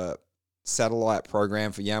of a satellite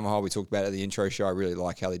program for Yamaha. We talked about it at the intro show. I really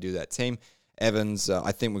like how they do that team. Evans,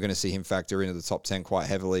 I think we're going to see him factor into the top 10 quite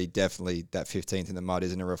heavily. Definitely that 15th in the mud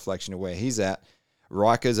isn't a reflection of where he's at.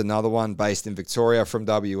 Riker's another one based in Victoria from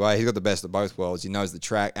WA. He's got the best of both worlds. He knows the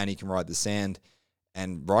track and he can ride the sand.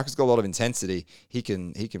 And Riker's got a lot of intensity. He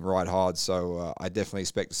can ride hard. So I definitely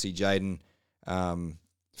expect to see Jaden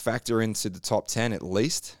factor into the top 10 at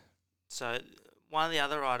least. So one of the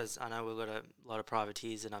other riders, I know we've got a lot of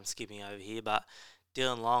privateers that I'm skipping over here, but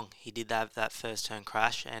Dylan Long, he did have that first turn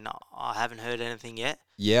crash, and I haven't heard anything yet.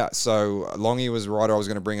 Yeah, so Longy was a rider I was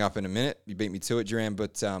going to bring up in a minute. You beat me to it, Duran,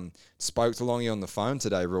 but spoke to Longy on the phone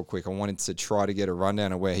today real quick. I wanted to try to get a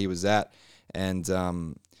rundown of where he was at. And,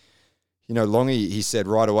 Longy, he said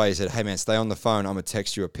right away, he said, hey, man, stay on the phone. I'm going to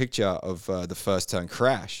text you a picture of the first turn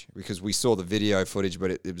crash, because we saw the video footage,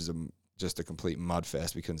 but it was just a complete mud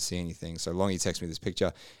fest. We couldn't see anything. So Longy texted me this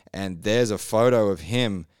picture, and there's a photo of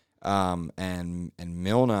him and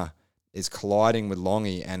Milner is colliding with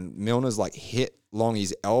Longy, and Milner's like hit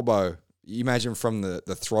Longy's elbow. You imagine from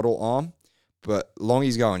the throttle arm, but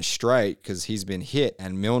Longy's going straight because he's been hit,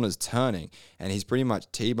 and Milner's turning, and he's pretty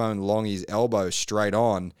much T-boned Longy's elbow straight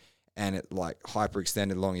on, and it like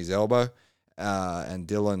hyperextended Longy's elbow. And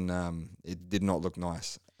Dylan, it did not look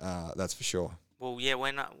nice. That's for sure. Well, yeah,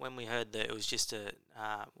 when we heard that it was just a,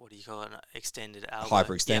 what do you call it, an extended elbow.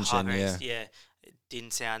 Hyperextension, yeah. It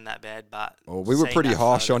didn't sound that bad, but... Well, we were pretty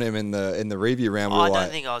harsh on him in the review round. I don't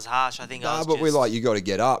think I was harsh. I think I was but just... we're like, you got to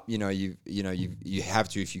get up. You have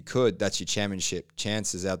to if you could. That's your championship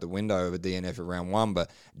chances out the window over DNF at round one. But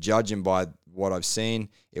judging by what I've seen,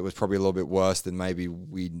 it was probably a little bit worse than maybe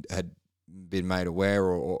we had been made aware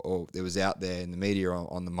or it was out there in the media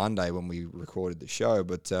on the Monday when we recorded the show.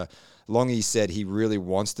 But Longy said he really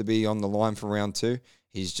wants to be on the line for round two.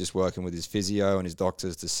 He's just working with his physio and his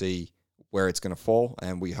doctors to see where it's going to fall,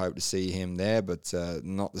 and we hope to see him there, but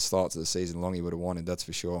not the starts of the season Longy would have wanted, that's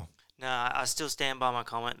for sure. No, I still stand by my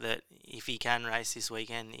comment that if he can race this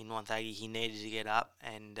weekend in Wonthaggi, he needed to get up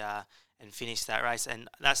and finish that race. And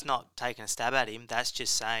that's not taking a stab at him. That's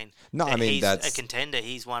just saying he's a contender.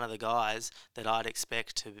 He's one of the guys that I'd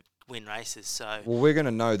expect to win races. So we're going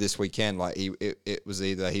to know this weekend. Like it was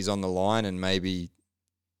either he's on the line and maybe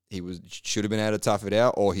should have been able to tough it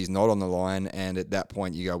out, or he's not on the line, and at that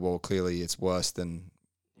point you go, well, clearly it's worse than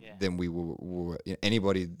we were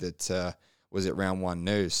anybody that was at round one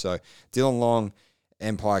knew. So Dylan Long,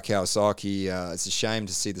 Empire Kawasaki, it's a shame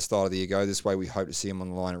to see the start of the year go this way. We hope to see him on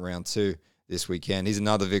the line at round two this weekend. He's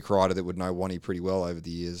another Vic rider that would know Wonnie pretty well over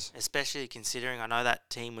the years. Especially considering, I know that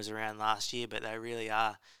team was around last year, but they really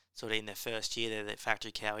are sort of in their first year. They're the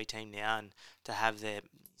factory Cowie team now, and to have their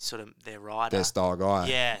rider, their style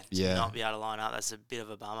guy, not be able to line up, that's a bit of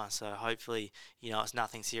a bummer. So hopefully, it's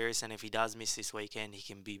nothing serious, and if he does miss this weekend, he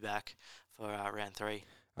can be back for round three.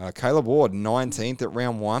 Caleb Ward, 19th at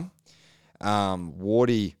round one.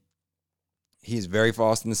 Wardy, he is very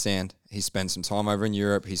fast in the sand. He spent some time over in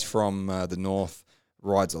Europe. He's from the north,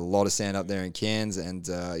 rides a lot of sand up there in Cairns, and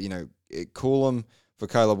Coolum for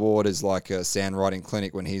Caleb Ward is like a sand riding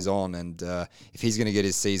clinic when he's on, and if he's going to get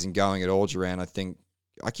his season going at all, Duran,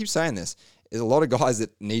 I keep saying this, there's a lot of guys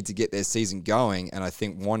that need to get their season going, and I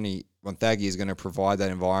think Wonthaggi is going to provide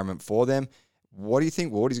that environment for them. What do you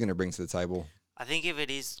think Wardy's going to bring to the table? I think if it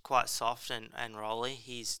is quite soft and rolly,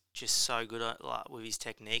 he's just so good at, with his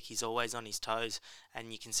technique. He's always on his toes,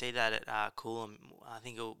 and you can see that at Coolum. I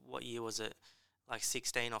think what year was it? Like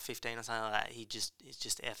 16 or 15 or something like that. It's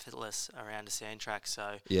just effortless around a sand track.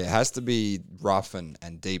 So yeah, it has to be rough and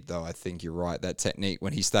deep though. I think you're right. That technique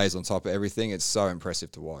when he stays on top of everything, it's so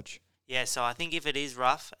impressive to watch. Yeah, so I think if it is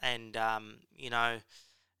rough and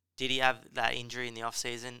did he have that injury in the off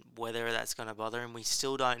season, whether that's going to bother him, we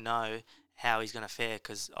still don't know how he's going to fare,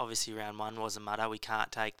 because obviously round one was a mutter. We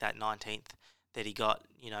can't take that 19th that he got,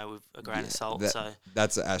 with a grain of salt.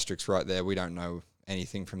 That's an asterisk right there. We don't know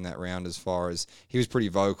anything from that round, as far as he was pretty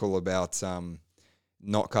vocal about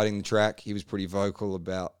not cutting the track. He was pretty vocal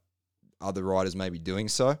about other riders maybe doing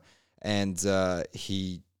so, and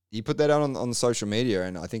he put that out on social media,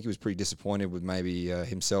 and I think he was pretty disappointed with maybe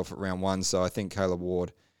himself at round one. So I think Caleb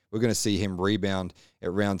Ward, we're going to see him rebound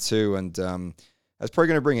at round two, and that's probably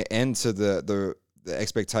going to bring an end to the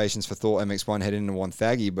expectations for Thor MX1 heading into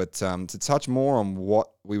Wonthaggi. But to touch more on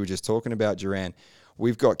what we were just talking about, Duran,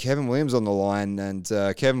 we've got Kevin Williams on the line. And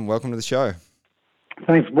Kevin, welcome to the show.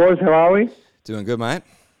 Thanks, boys. How are we? Doing good, mate.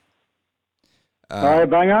 Hi,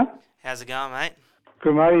 Banger. How's it going, mate?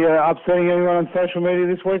 Good, mate. Are you upsetting anyone on social media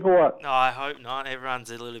this week or what? No, I hope not.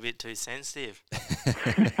 Everyone's a little bit too sensitive.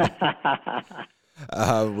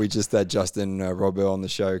 We just had Justin Rodbell on the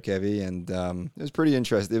show, Kevy, and it was pretty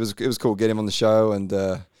interesting. It was cool. Get him on the show and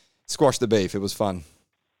squash the beef. It was fun.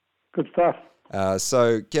 Good stuff.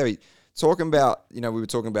 So, Kevy, talking about, we were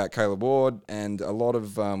talking about Caleb Ward, and a lot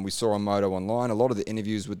of we saw on Moto Online, a lot of the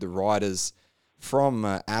interviews with the riders from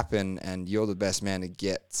Appen, and you're the best man to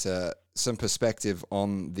get some perspective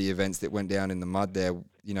on the events that went down in the mud there.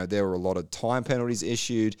 There were a lot of time penalties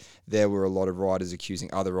issued. There were a lot of riders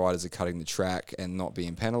accusing other riders of cutting the track and not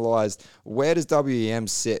being penalised. Where does WEM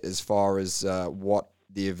sit as far as what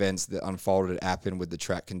the events that unfolded at Appen with the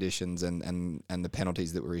track conditions and the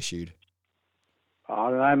penalties that were issued? I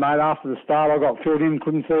don't know, mate. After the start, I got filled in,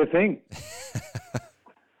 couldn't see a thing.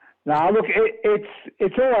 No, look,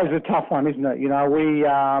 it's always a tough one, isn't it? No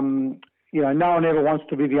one ever wants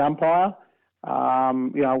to be the umpire.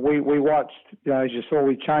 We watched, as you saw,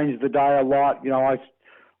 we changed the day a lot.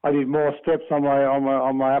 I did more steps on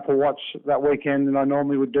my Apple Watch that weekend than I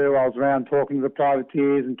normally would do. I was around talking to the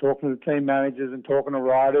privateers and talking to the team managers and talking to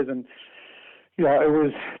riders, and it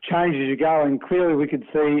was change as you go. And clearly, we could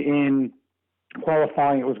see in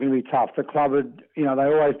qualifying it was going to be tough. The club had, they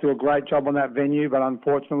always do a great job on that venue, but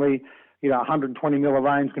unfortunately, 120 mil of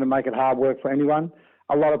rain is going to make it hard work for anyone.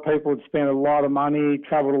 A lot of people had spent a lot of money,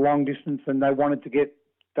 travelled a long distance, and they wanted to get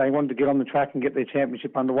on the track and get their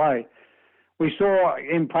championship underway. We saw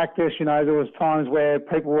in practice, there was times where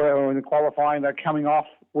people were in the qualifying, they're coming off.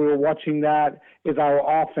 We were watching that. If they were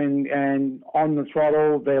off and on the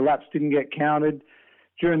throttle, their laps didn't get counted.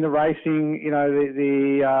 During the racing,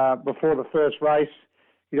 before the first race,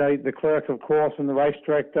 the clerk, of course, and the race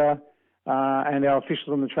director and our officials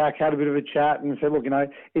on the track had a bit of a chat and said, look,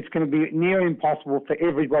 it's going to be near impossible for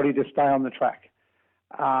everybody to stay on the track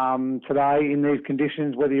today in these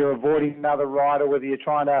conditions, whether you're avoiding another rider, whether you're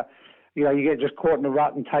trying to, you get just caught in a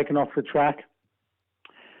rut and taken off the track.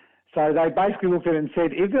 So they basically looked at it and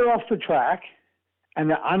said, if they're off the track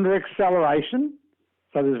and they're under acceleration,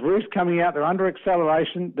 so there's roofs coming out, they're under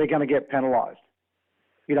acceleration, they're going to get penalised.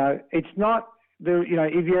 It's not,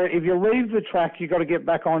 if you leave the track, you've got to get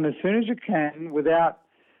back on as soon as you can without,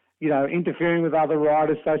 interfering with other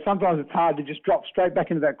riders. So sometimes it's hard to just drop straight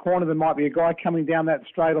back into that corner. There might be a guy coming down that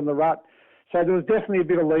straight on the rut. So there was definitely a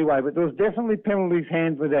bit of leeway, but there was definitely penalties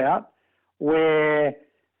handed out where,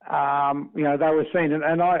 they were seen.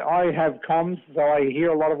 And I have comms, so I hear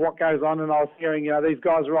a lot of what goes on, and I was hearing, these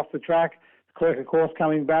guys are off the track. The clerk, of course,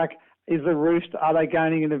 coming back. Is the roost, are they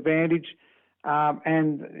gaining an advantage?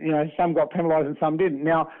 And some got penalised and some didn't.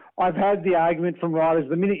 Now, I've had the argument from riders,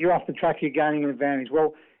 the minute you're off the track, you're gaining an advantage.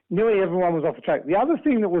 Well, nearly everyone was off the track. The other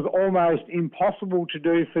thing that was almost impossible to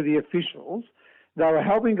do for the officials, they were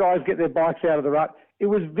helping guys get their bikes out of the rut. It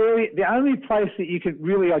was the only place that you could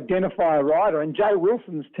really identify a rider, and Jay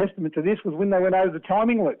Wilson's testament to this was when they went over the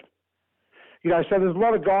timing loop. So there's a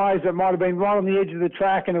lot of guys that might have been right on the edge of the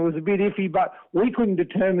track and it was a bit iffy, but we couldn't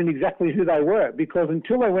determine exactly who they were because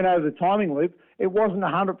until they went over the timing loop, it wasn't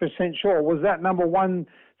 100% sure. Was that number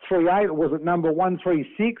 138 or was it number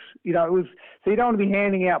 136? It was, so you don't want to be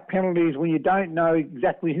handing out penalties when you don't know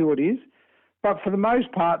exactly who it is. But for the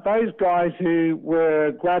most part, those guys who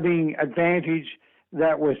were grabbing advantage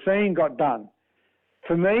that we're seeing got done.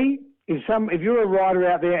 For me, if you're a rider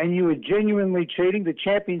out there and you are genuinely cheating, the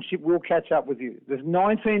championship will catch up with you. There's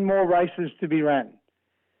 19 more races to be ran.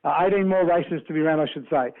 18 more races to be ran, I should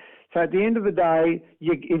say. So at the end of the day,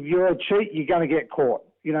 if you're a cheat, you're going to get caught.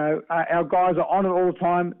 Our guys are on it all the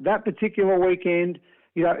time. That particular weekend,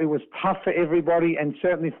 it was tough for everybody and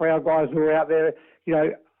certainly for our guys who were out there.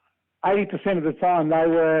 80% of the time they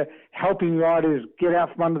were helping riders get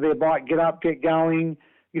out from under their bike, get up, get going.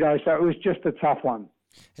 So it was just a tough one.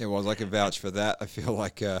 It was. I can vouch for that. I feel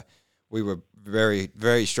like we were very,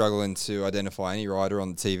 very struggling to identify any rider on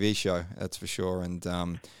the TV show. That's for sure. And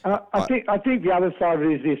I think the other side of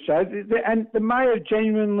it is this, Joe. And there may have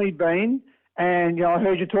genuinely been. And I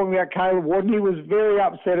heard you talking about Caleb Ward. He was very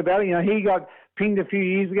upset about it. He got pinged a few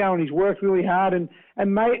years ago, and he's worked really hard. And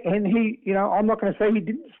he, I'm not going to say he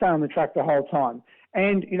didn't stay on the track the whole time.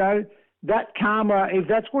 And that karma, if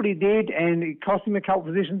that's what he did and it cost him a couple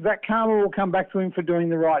of positions, that karma will come back to him for doing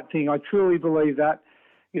the right thing. I truly believe that.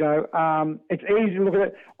 It's easy to look at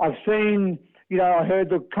it. I've seen, I heard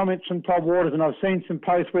the comments from Todd Waters, and I've seen some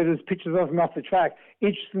posts where there's pictures of him off the track.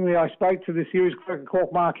 Interestingly, I spoke to the series clerk at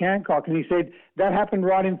Cork, Mark Hancock, and he said that happened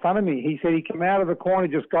right in front of me. He said he came out of the corner,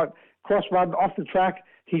 just got cross-run off the track.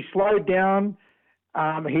 He slowed down.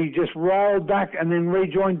 He just rolled back and then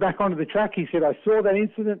rejoined back onto the track. He said, I saw that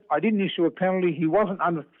incident. I didn't issue a penalty. He wasn't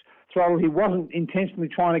under throttle. He wasn't intentionally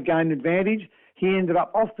trying to gain advantage. He ended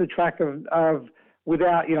up off the track of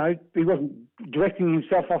without, he wasn't directing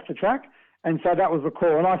himself off the track. And so that was the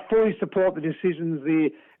call. And I fully support the decisions the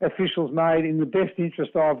officials made in the best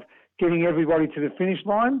interest of getting everybody to the finish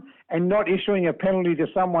line and not issuing a penalty to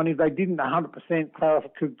someone if they didn't 100%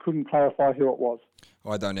 couldn't clarify who it was.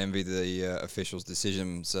 I don't envy the officials'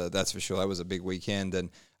 decisions, that's for sure. That was a big weekend. And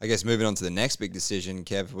I guess moving on to the next big decision,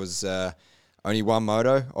 Kev, was only one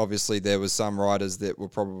moto. Obviously, there was some riders that were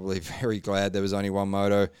probably very glad there was only one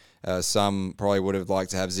moto. Some probably would have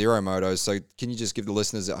liked to have zero motos. So can you just give the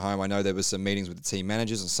listeners at home, I know there was some meetings with the team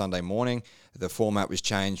managers on Sunday morning. The format was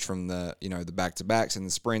changed from the back-to-backs and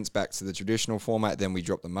the sprints back to the traditional format. Then we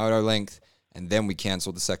dropped the moto length, and then we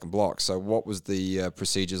cancelled the second block. So what was the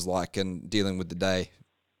procedures like in dealing with the day?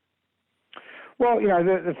 Well,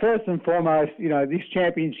 the first and foremost, this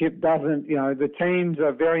championship doesn't, the teams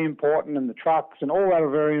are very important and the trucks and all that are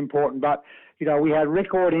very important. But, we had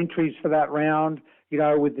record entries for that round.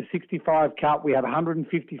 With the 65 Cup, we had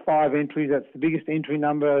 155 entries. That's the biggest entry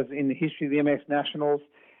numbers in the history of the MX Nationals.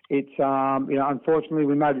 It's, unfortunately,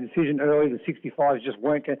 we made a decision early. The 65s just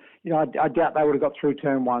weren't going to, I doubt they would have got through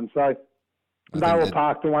turn one. So they were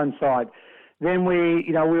parked to one side. Then we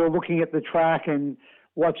were looking at the track and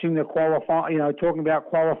watching the qualifying, talking about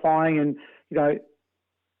qualifying and,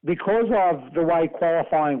 because of the way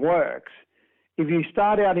qualifying works, if you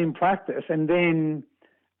start out in practice and then,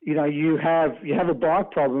 you have a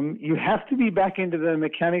bike problem, you have to be back into the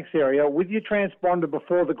mechanics area with your transponder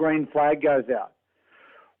before the green flag goes out.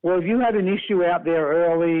 Well, if you had an issue out there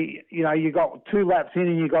early, you got 2 laps in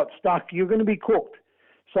and you got stuck, you're going to be cooked.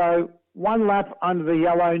 So 1 lap under the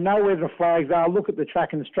yellow, know where the flags are, look at the track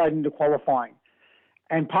and straight into qualifying.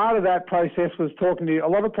 And part of that process was talking to a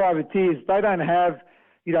lot of privateers. They don't have,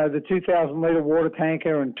 the 2,000-litre water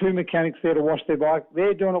tanker and 2 mechanics there to wash their bike.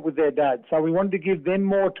 They're doing it with their dad. So we wanted to give them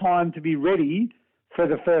more time to be ready for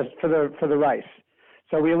the race.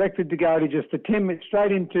 So we elected to go to just the 10 minutes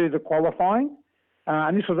straight into the qualifying.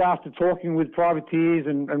 And this was after talking with privateers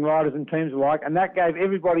and riders and teams alike. And that gave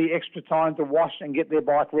everybody extra time to wash and get their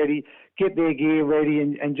bike ready, get their gear ready,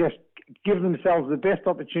 and just give themselves the best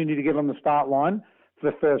opportunity to get on the start line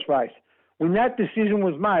for the first race. When that decision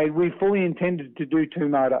was made, we fully intended to do 2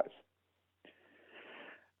 motos.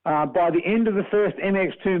 By the end of the first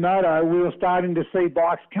MX2 moto, we were starting to see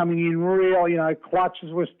bikes coming in real, clutches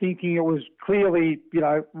were stinking. It was clearly,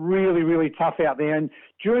 really, really tough out there. And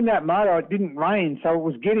during that moto, it didn't rain, so it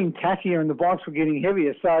was getting tackier and the bikes were getting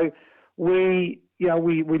heavier. So we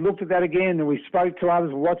looked at that again and we spoke to others,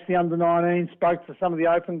 watched the under-19, spoke to some of the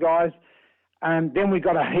open guys. And then we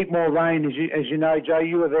got a heap more rain, as you know, Joe,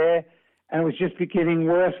 you were there. And it was just getting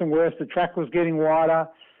worse and worse. The track was getting wider.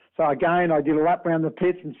 So again, I did a lap around the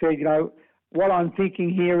pits and said, what I'm thinking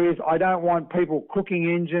here is I don't want people cooking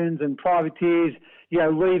engines and privateers,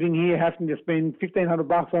 leaving here having to spend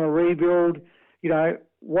 $1,500 on a rebuild.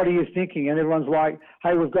 What are you thinking? And everyone's like,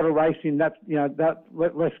 hey, we've got a race in that,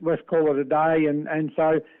 let's call it a day. And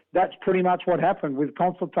so that's pretty much what happened with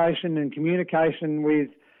consultation and communication with,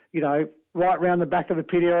 right around the back of the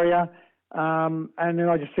pit area. And then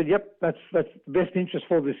I just said, yep, that's the best interest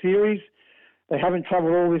for the series. They haven't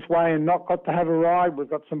travelled all this way and not got to have a ride. We've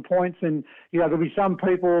got some points. And, there'll be some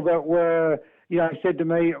people that were, said to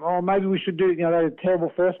me, oh, maybe we should do, they had a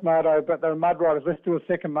terrible first moto, but they're mud riders. Let's do a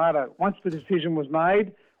second moto. Once the decision was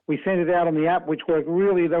made, we sent it out on the app, which worked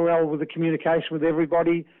really well with the communication with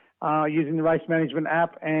everybody using the race management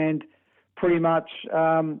app. And pretty much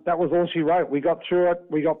that was all she wrote. We got through it.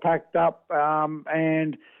 We got packed up.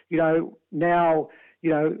 And, now,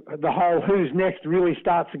 the whole who's next really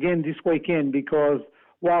starts again this weekend because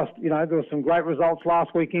whilst, there were some great results last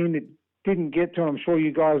weekend, it didn't get to, and I'm sure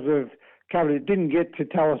you guys have covered it, didn't get to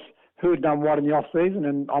tell us who had done what in the off-season,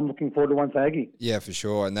 and I'm looking forward to one for Aggie. Yeah, for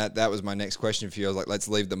sure. And that was my next question for you. I was like, let's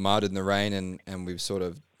leave the mud and the rain, and we've sort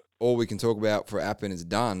of, all we can talk about for Appin is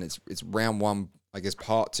done. It's round 1, I guess,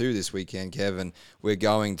 part 2 this weekend, Kevin. We're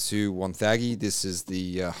going to Wonthaggi. This is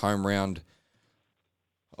the home round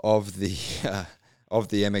of the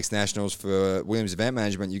MX Nationals for Williams Event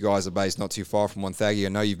Management. You guys are based not too far from Wonthaggi. I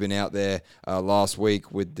know you've been out there last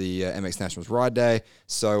week with the MX Nationals Ride Day.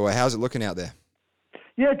 So how's it looking out there?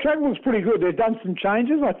 Yeah, track looks pretty good. They've done some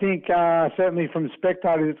changes. I think certainly from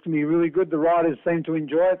spectators it's going to be really good. The riders seem to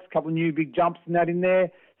enjoy it. It's a couple of new big jumps and that in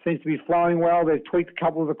there. Seems to be flowing well. They've tweaked a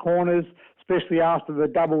couple of the corners, especially after the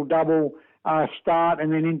double start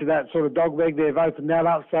and then into that sort of dog leg. They've opened that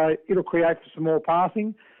up, so it'll create for some more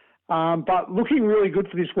passing. But looking really good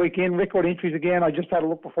for this weekend. Record entries again. I just had a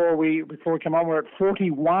look before we come on. We're at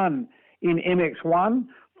 41 in MX1,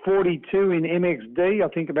 42 in MXD. I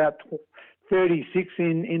think about 36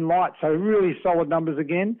 in light. So really solid numbers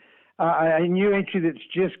again. A new entry that's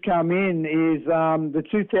just come in is the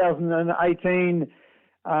 2018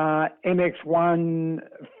 MX1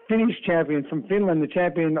 Finnish champion from Finland. The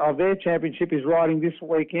champion of their championship is riding this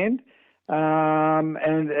weekend.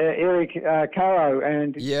 And Eric Caro.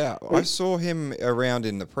 And yeah, I saw him around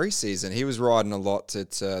in the preseason. He was riding a lot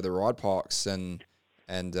at the ride parks, and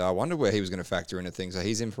I wondered where he was going to factor into things. So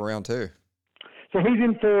he's in for round 2. So he's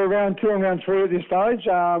in for round 2 and round 3 at this stage.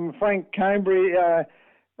 Frank Cambry,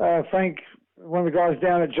 Frank, one of the guys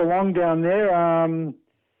down at Geelong down there.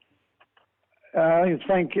 I think it's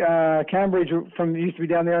Frank Cambridge from used to be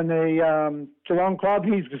down there in the Geelong club.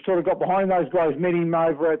 He's sort of got behind those guys. Met him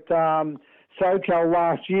over at SoCal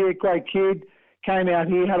last year. Great kid. Came out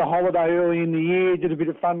here, had a holiday early in the year, did a bit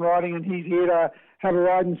of fun riding, and he's here to have a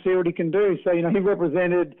ride and see what he can do. So, he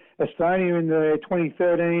represented Estonia in the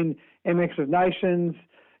 2013 MX of Nations.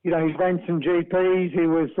 He's ran some GPs. He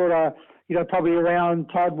was sort of, probably around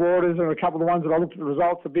Todd Waters and a couple of the ones that I looked at the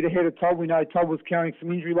results a bit ahead of Todd. We know Todd was carrying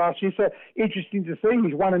some injury last year. So interesting to see.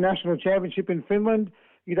 He's won a national championship in Finland,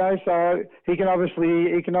 so he can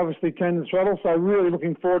obviously turn the throttle. So really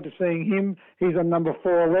looking forward to seeing him. He's on number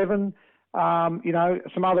 411.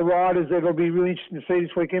 Some other riders that will be really interesting to see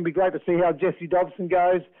this weekend. It'll be great to see how Jesse Dobson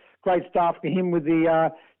goes. Great start for him with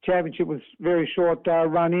the championship. Was very short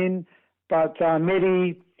run in. But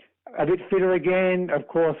Medi, a bit fitter again. Of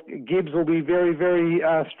course, Gibbs will be very, very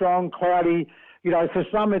strong. Cloudy, for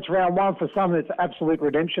some it's round 1. For some it's absolute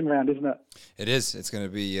redemption round, isn't it? It is. It's going to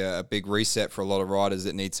be a big reset for a lot of riders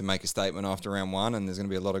that need to make a statement after round 1, and there's going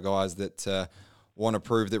to be a lot of guys that want to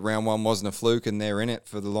prove that round 1 wasn't a fluke and they're in it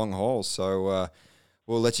for the long haul. So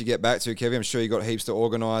we'll let you get back to it, Kevin. I'm sure you got heaps to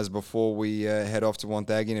organise before we head off to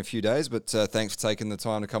Wonthaggi in a few days, but thanks for taking the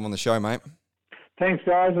time to come on the show, mate. Thanks,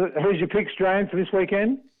 guys. Who's your pick, Strain, for this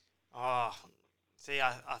weekend? Oh, see,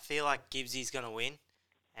 I feel like Gibbsy's going to win,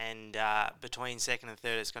 and between second and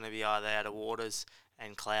third, it's going to be either out of Waters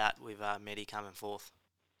and Clout with Medi coming fourth.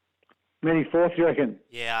 Medi fourth, you reckon?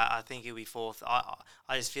 Yeah, I think he'll be fourth.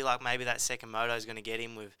 I just feel like maybe that second moto is going to get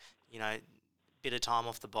him with, bit of time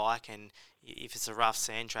off the bike, and if it's a rough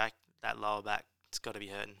sand track, that lower back, it's got to be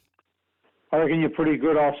hurting. I reckon you're pretty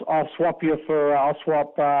good. I'll swap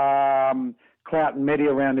Clout and Medi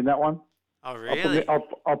around in that one. Oh, really?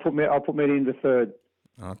 I'll put Medi into third.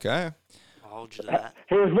 Okay. I'll hold you to that.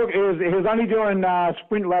 He was only doing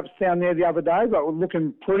sprint laps down there the other day, but was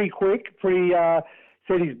looking pretty quick.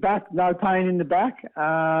 Said his back, no pain in the back.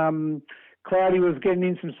 Cloudy was getting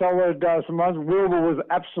in some solid some runs. Wilbur was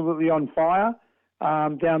absolutely on fire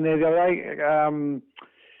down there the other day.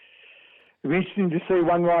 It'll be interesting to see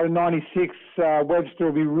one rider, 96, Webster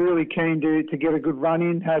will be really keen to get a good run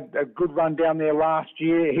in. Had a good run down there last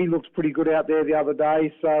year. He looks pretty good out there the other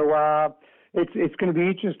day. So it's going to be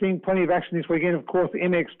interesting. Plenty of action this weekend. Of course, the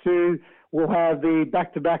MX2 will have the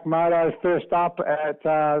back-to-back moto first up at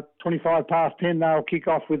 25 past 10. They'll kick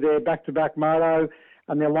off with their back-to-back moto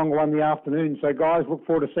and their longer one in the afternoon. So, guys, look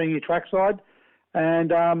forward to seeing you trackside.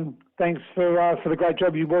 And thanks for the great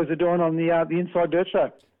job you boys are doing on the Inside Dirt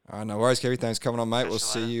Show. No worries, Kevin. Thanks for coming on, mate. We'll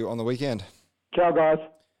see you on the weekend. Ciao, guys.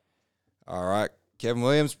 All right. Kevin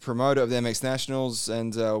Williams, promoter of the MX Nationals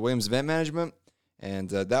and Williams Event Management. And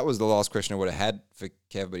that was the last question I would have had for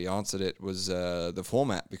Kev, but he answered it, was the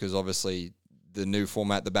format, because obviously the new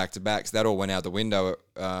format, the back-to-backs, that all went out the window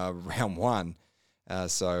at round 1.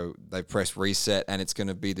 So they pressed reset, and it's going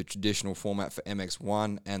to be the traditional format for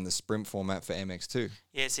MX1 and the sprint format for MX2.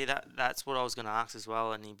 Yeah, see, that's what I was going to ask as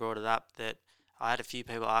well, and he brought it up that I had a few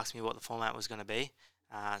people ask me what the format was going to be.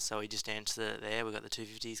 So he just answered it there. We've got the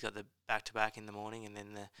 250s, got the back-to-back in the morning, and then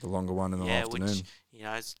the longer one in the afternoon. Which,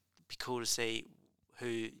 it's be cool to see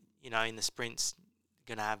who, in the sprints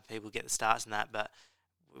going to have people get the starts and that. But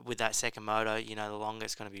with that second moto, the longer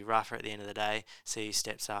it's going to be rougher at the end of the day. See who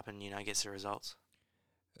steps up and, gets the results.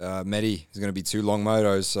 Medi is going to be 2 long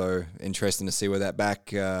motos, so interesting to see where that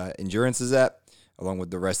back endurance is at, along with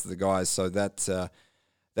the rest of the guys. So that's a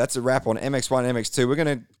wrap on MX1 and MX2. We're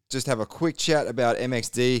going to just have a quick chat about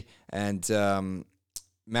MXD and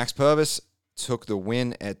Max Purvis. took the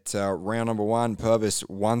win at round number 1. Purvis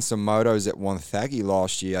won some motos at Wonthaggi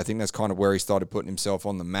last year. I think that's kind of where he started putting himself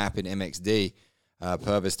on the map in MXD.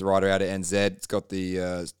 Purvis, the rider out of NZ, it's got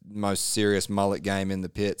the most serious mullet game in the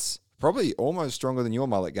pits. Probably almost stronger than your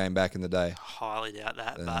mullet game back in the day. Highly doubt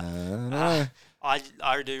that, No.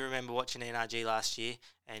 I do remember watching NRG last year,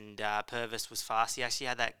 and Purvis was fast. He actually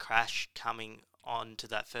had that crash coming on to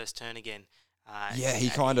that first turn again. Yeah, he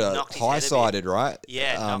and kind of knocked his head a bit. high-sided, right?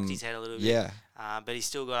 Yeah, knocked his head a little bit. Yeah. But he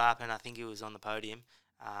still got up, and I think he was on the podium.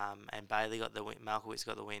 And Bailey got the win. Malkowitz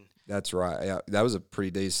got the win. That's right. Yeah, that was a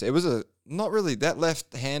pretty decent. It was a not really that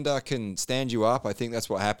left-hander can stand you up. I think that's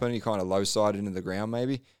what happened. He kind of low-sided into the ground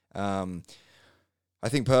maybe. I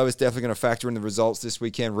think Purvis definitely going to factor in the results this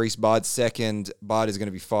weekend. Reese Budd second. Budd is going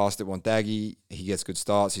to be fast at Wonthaggi. He gets good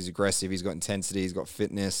starts. He's aggressive. He's got intensity. He's got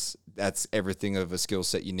fitness. That's everything of a skill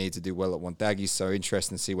set you need to do well at Wonthaggi. So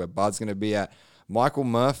interesting to see where Budd's going to be at. Michael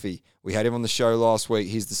Murphy. We had him on the show last week.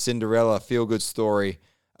 He's the Cinderella feel-good story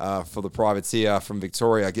for the privateer from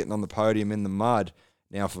Victoria, getting on the podium in the mud.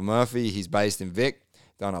 Now for Murphy, he's based in Vic.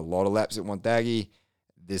 Done a lot of laps at Wonthaggi.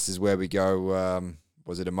 This is where we go.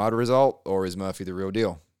 Was it a mud result, or is Murphy the real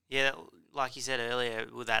deal? Yeah, like you said earlier,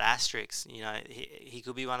 with that asterisk, he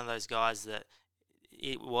could be one of those guys that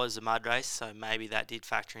it was a mud race, so maybe that did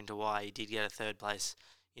factor into why he did get a third place,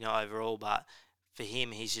 overall. But for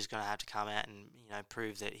him, he's just going to have to come out and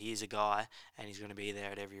prove that he is a guy, and he's going to be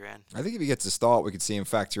there at every round. I think if he gets a start, we could see him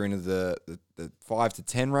factor into the 5 to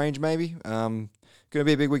 10 range, maybe. Going to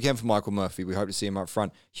be a big weekend for Michael Murphy. We hope to see him up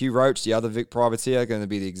front. Hugh Roach, the other Vic privateer, going to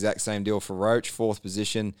be the exact same deal for Roach. 4th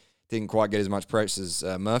position. Didn't quite get as much press as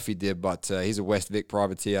Murphy did, but he's a West Vic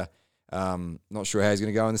privateer. Not sure how he's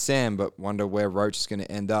going to go in the sand, but wonder where Roach is going to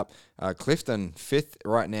end up. Clifton, 5th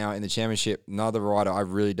right now in the championship. Another rider I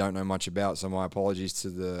really don't know much about, so my apologies to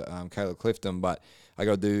the Caleb Clifton, but I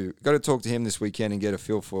got to talk to him this weekend and get a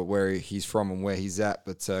feel for where he's from and where he's at.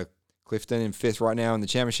 But Clifton in 5th right now in the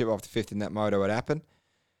championship, after 5th in that moto at Appen.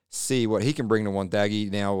 See what he can bring to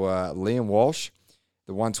Wonthaggi. Now, Liam Walsh,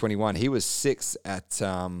 the 121, he was 6th at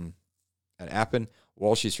Appen.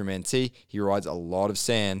 Walsh is from NT. He rides a lot of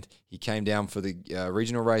sand. He came down for the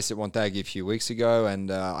regional race at Wonthaggi a few weeks ago,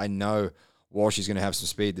 and I know Walsh is going to have some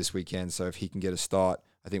speed this weekend, so if he can get a start,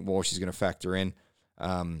 I think Walsh is going to factor in.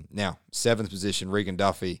 Now, 7th position, Regan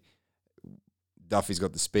Duffy. Duffy's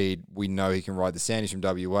got the speed. We know he can ride the sand. He's from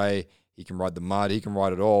WA. He can ride the mud. He can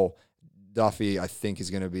ride it all. Duffy, I think,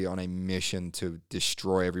 is going to be on a mission to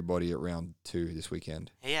destroy everybody at round 2 this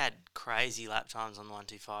weekend. He had crazy lap times on the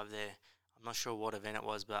 125 there. I'm not sure what event it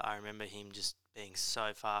was, but I remember him just being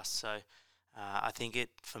so fast. So I think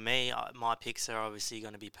for me, my picks are obviously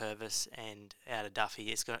going to be Purvis and out of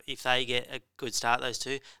Duffy. If they get a good start, those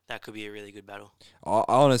two, that could be a really good battle. I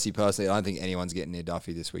honestly, personally, I don't think anyone's getting near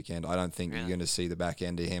Duffy this weekend. I don't think Really? you're going to see the back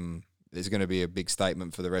end of him. There's going to be a big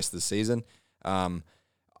statement for the rest of the season.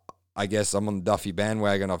 I guess I'm on the Duffy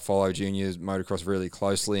bandwagon. I follow Junior's motocross really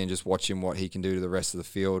closely and just watching what he can do to the rest of the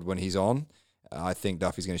field when he's on. I think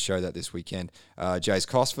Duffy's going to show that this weekend. Jace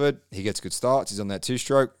Cosford, he gets good starts. He's on that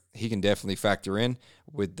 2-stroke. He can definitely factor in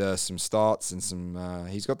with some starts and some.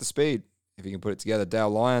 He's got the speed if he can put it together. Dale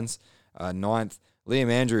Lyons, 9th. Liam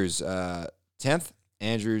Andrews, 10th.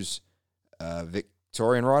 Andrews,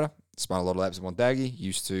 Victorian rider. Spun a lot of laps at Wonthaggi.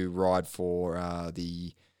 Used to ride for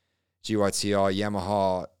the GYTI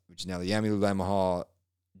Yamaha, which is now the Yamaha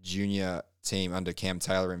Junior team under Cam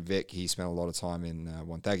Taylor and Vic. He spent a lot of time in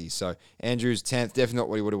Wonthaggi. So Andrews 10th, definitely not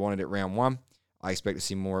what he would have wanted at round 1. I expect to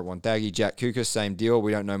see more at Wonthaggi. Jack Kukas, same deal.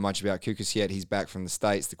 We don't know much about Kukas yet. He's back from the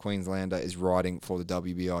States. The Queenslander is riding for the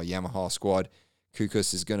WBI Yamaha squad.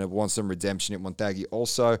 Kukas is going to want some redemption at Wonthaggi.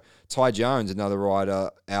 Also, Ty Jones, another rider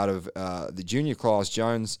out of the junior class.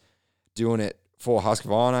 Jones doing it for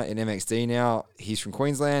Husqvarna in MXD now. He's from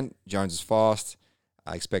Queensland. Jones is fast.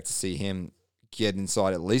 I expect to see him get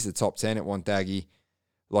inside at least the top 10 at Wonthaggi.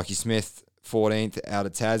 Lockie Smith, 14th out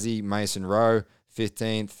of Tassie. Mason Rowe,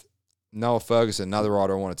 15th. Noah Ferguson, another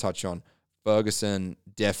rider I want to touch on. Ferguson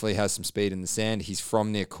definitely has some speed in the sand. He's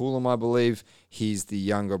from near Coolum, I believe. He's the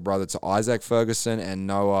younger brother to Isaac Ferguson, and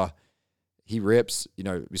Noah, he rips.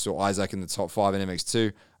 We saw Isaac in the top 5 in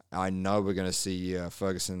MX2. I know we're going to see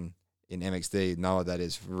Ferguson in MXD. Noah, that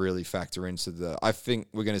is, really factor into I think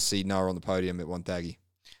we're going to see Noah on the podium at Wonthaggi.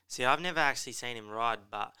 See, I've never actually seen him ride,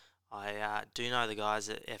 but I do know the guys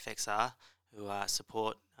at FXR who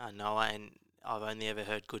support Noah, and I've only ever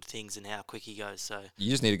heard good things and how quick he goes. So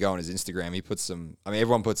you just need to go on his Instagram. He puts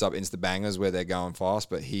everyone puts up Insta bangers where they're going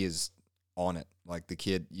fast, but he is on it. Like the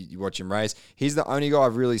kid, you watch him race. He's the only guy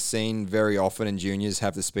I've really seen very often in juniors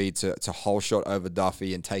have the speed to whole shot over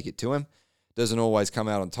Duffy and take it to him. Doesn't always come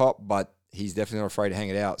out on top, but he's definitely not afraid to hang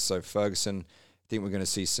it out. So Ferguson, I think we're going to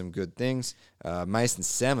see some good things. Mason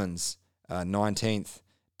Semmons, 19th.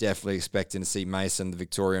 Definitely expecting to see Mason, the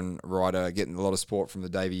Victorian rider, getting a lot of support from the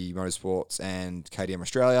Davey Motorsports and KTM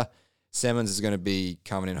Australia. Semmons is going to be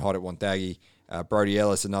coming in hot at Wonthaggi. Brody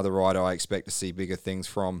Ellis, another rider I expect to see bigger things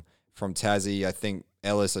from Tassie. I think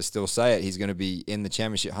Ellis, I still say it, he's going to be in the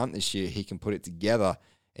championship hunt this year. He can put it together.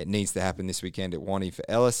 It needs to happen this weekend at Wanty for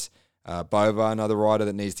Ellis. Bova, another rider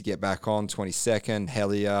that needs to get back on, 22nd.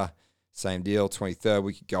 Hellier, same deal, 23rd.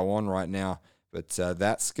 We could go on right now. But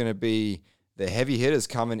that's going to be the heavy hitters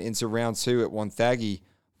coming into round 2 at Wonthaggi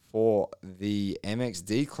for the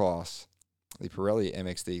MXD class, the Pirelli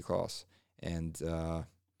MXD class. And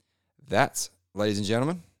that, ladies and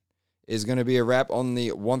gentlemen, is going to be a wrap on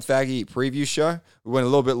the Wonthaggi preview show. We went a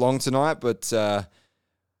little bit long tonight, but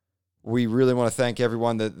we really want to thank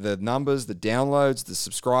everyone. The numbers, the downloads, the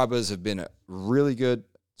subscribers have been really good,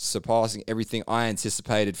 surpassing everything I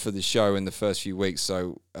anticipated for the show in the first few weeks.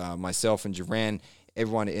 So myself and Duran,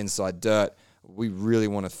 everyone at Inside Dirt, we really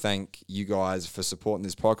want to thank you guys for supporting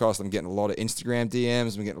this podcast. I'm getting a lot of Instagram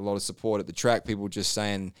DMs. I'm getting a lot of support at the track. People just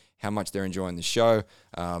saying how much they're enjoying the show.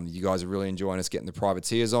 You guys are really enjoying us getting the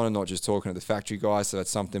privateers on and not just talking to the factory guys. So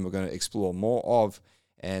that's something we're going to explore more of.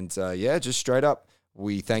 And just straight up,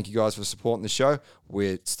 we thank you guys for supporting the show.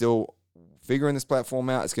 We're still figuring this platform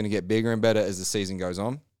out. It's going to get bigger and better as the season goes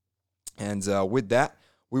on. And with that,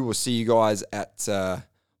 we will see you guys at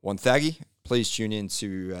Wonthaggi. Please tune in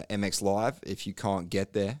to MX Live if you can't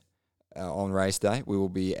get there on race day. We will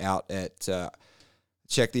be out at,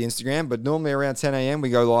 check the Instagram, but normally around 10 a.m. we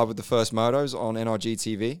go live with the first motos on NRG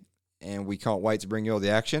TV, and we can't wait to bring you all the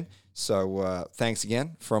action. So thanks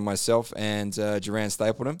again from myself and Duran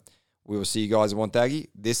Stapleton. We will see you guys at Wonthaggi.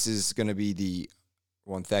 This is going to be the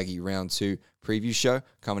Wonthaggi Round 2 preview show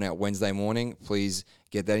coming out Wednesday morning. Please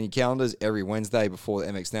get that in your calendars. Every Wednesday before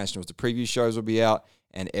the MX Nationals, the preview shows will be out,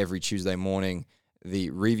 and every Tuesday morning, the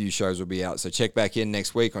review shows will be out. So check back in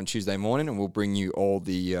next week on Tuesday morning, and we'll bring you all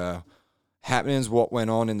the happenings, what went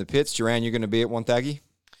on in the pits. Duran, you're going to be at Wonthaggi?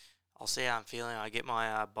 I'll see how I'm feeling. I get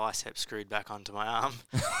my bicep screwed back onto my arm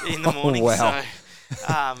in the morning. Wow.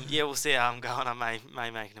 So, we'll see how I'm going. I may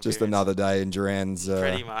make an appearance. Just another day in Duran's...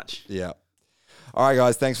 Pretty much. Yeah. All right,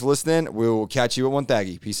 guys. Thanks for listening. We'll catch you at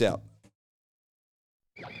Wonthaggi. Peace out.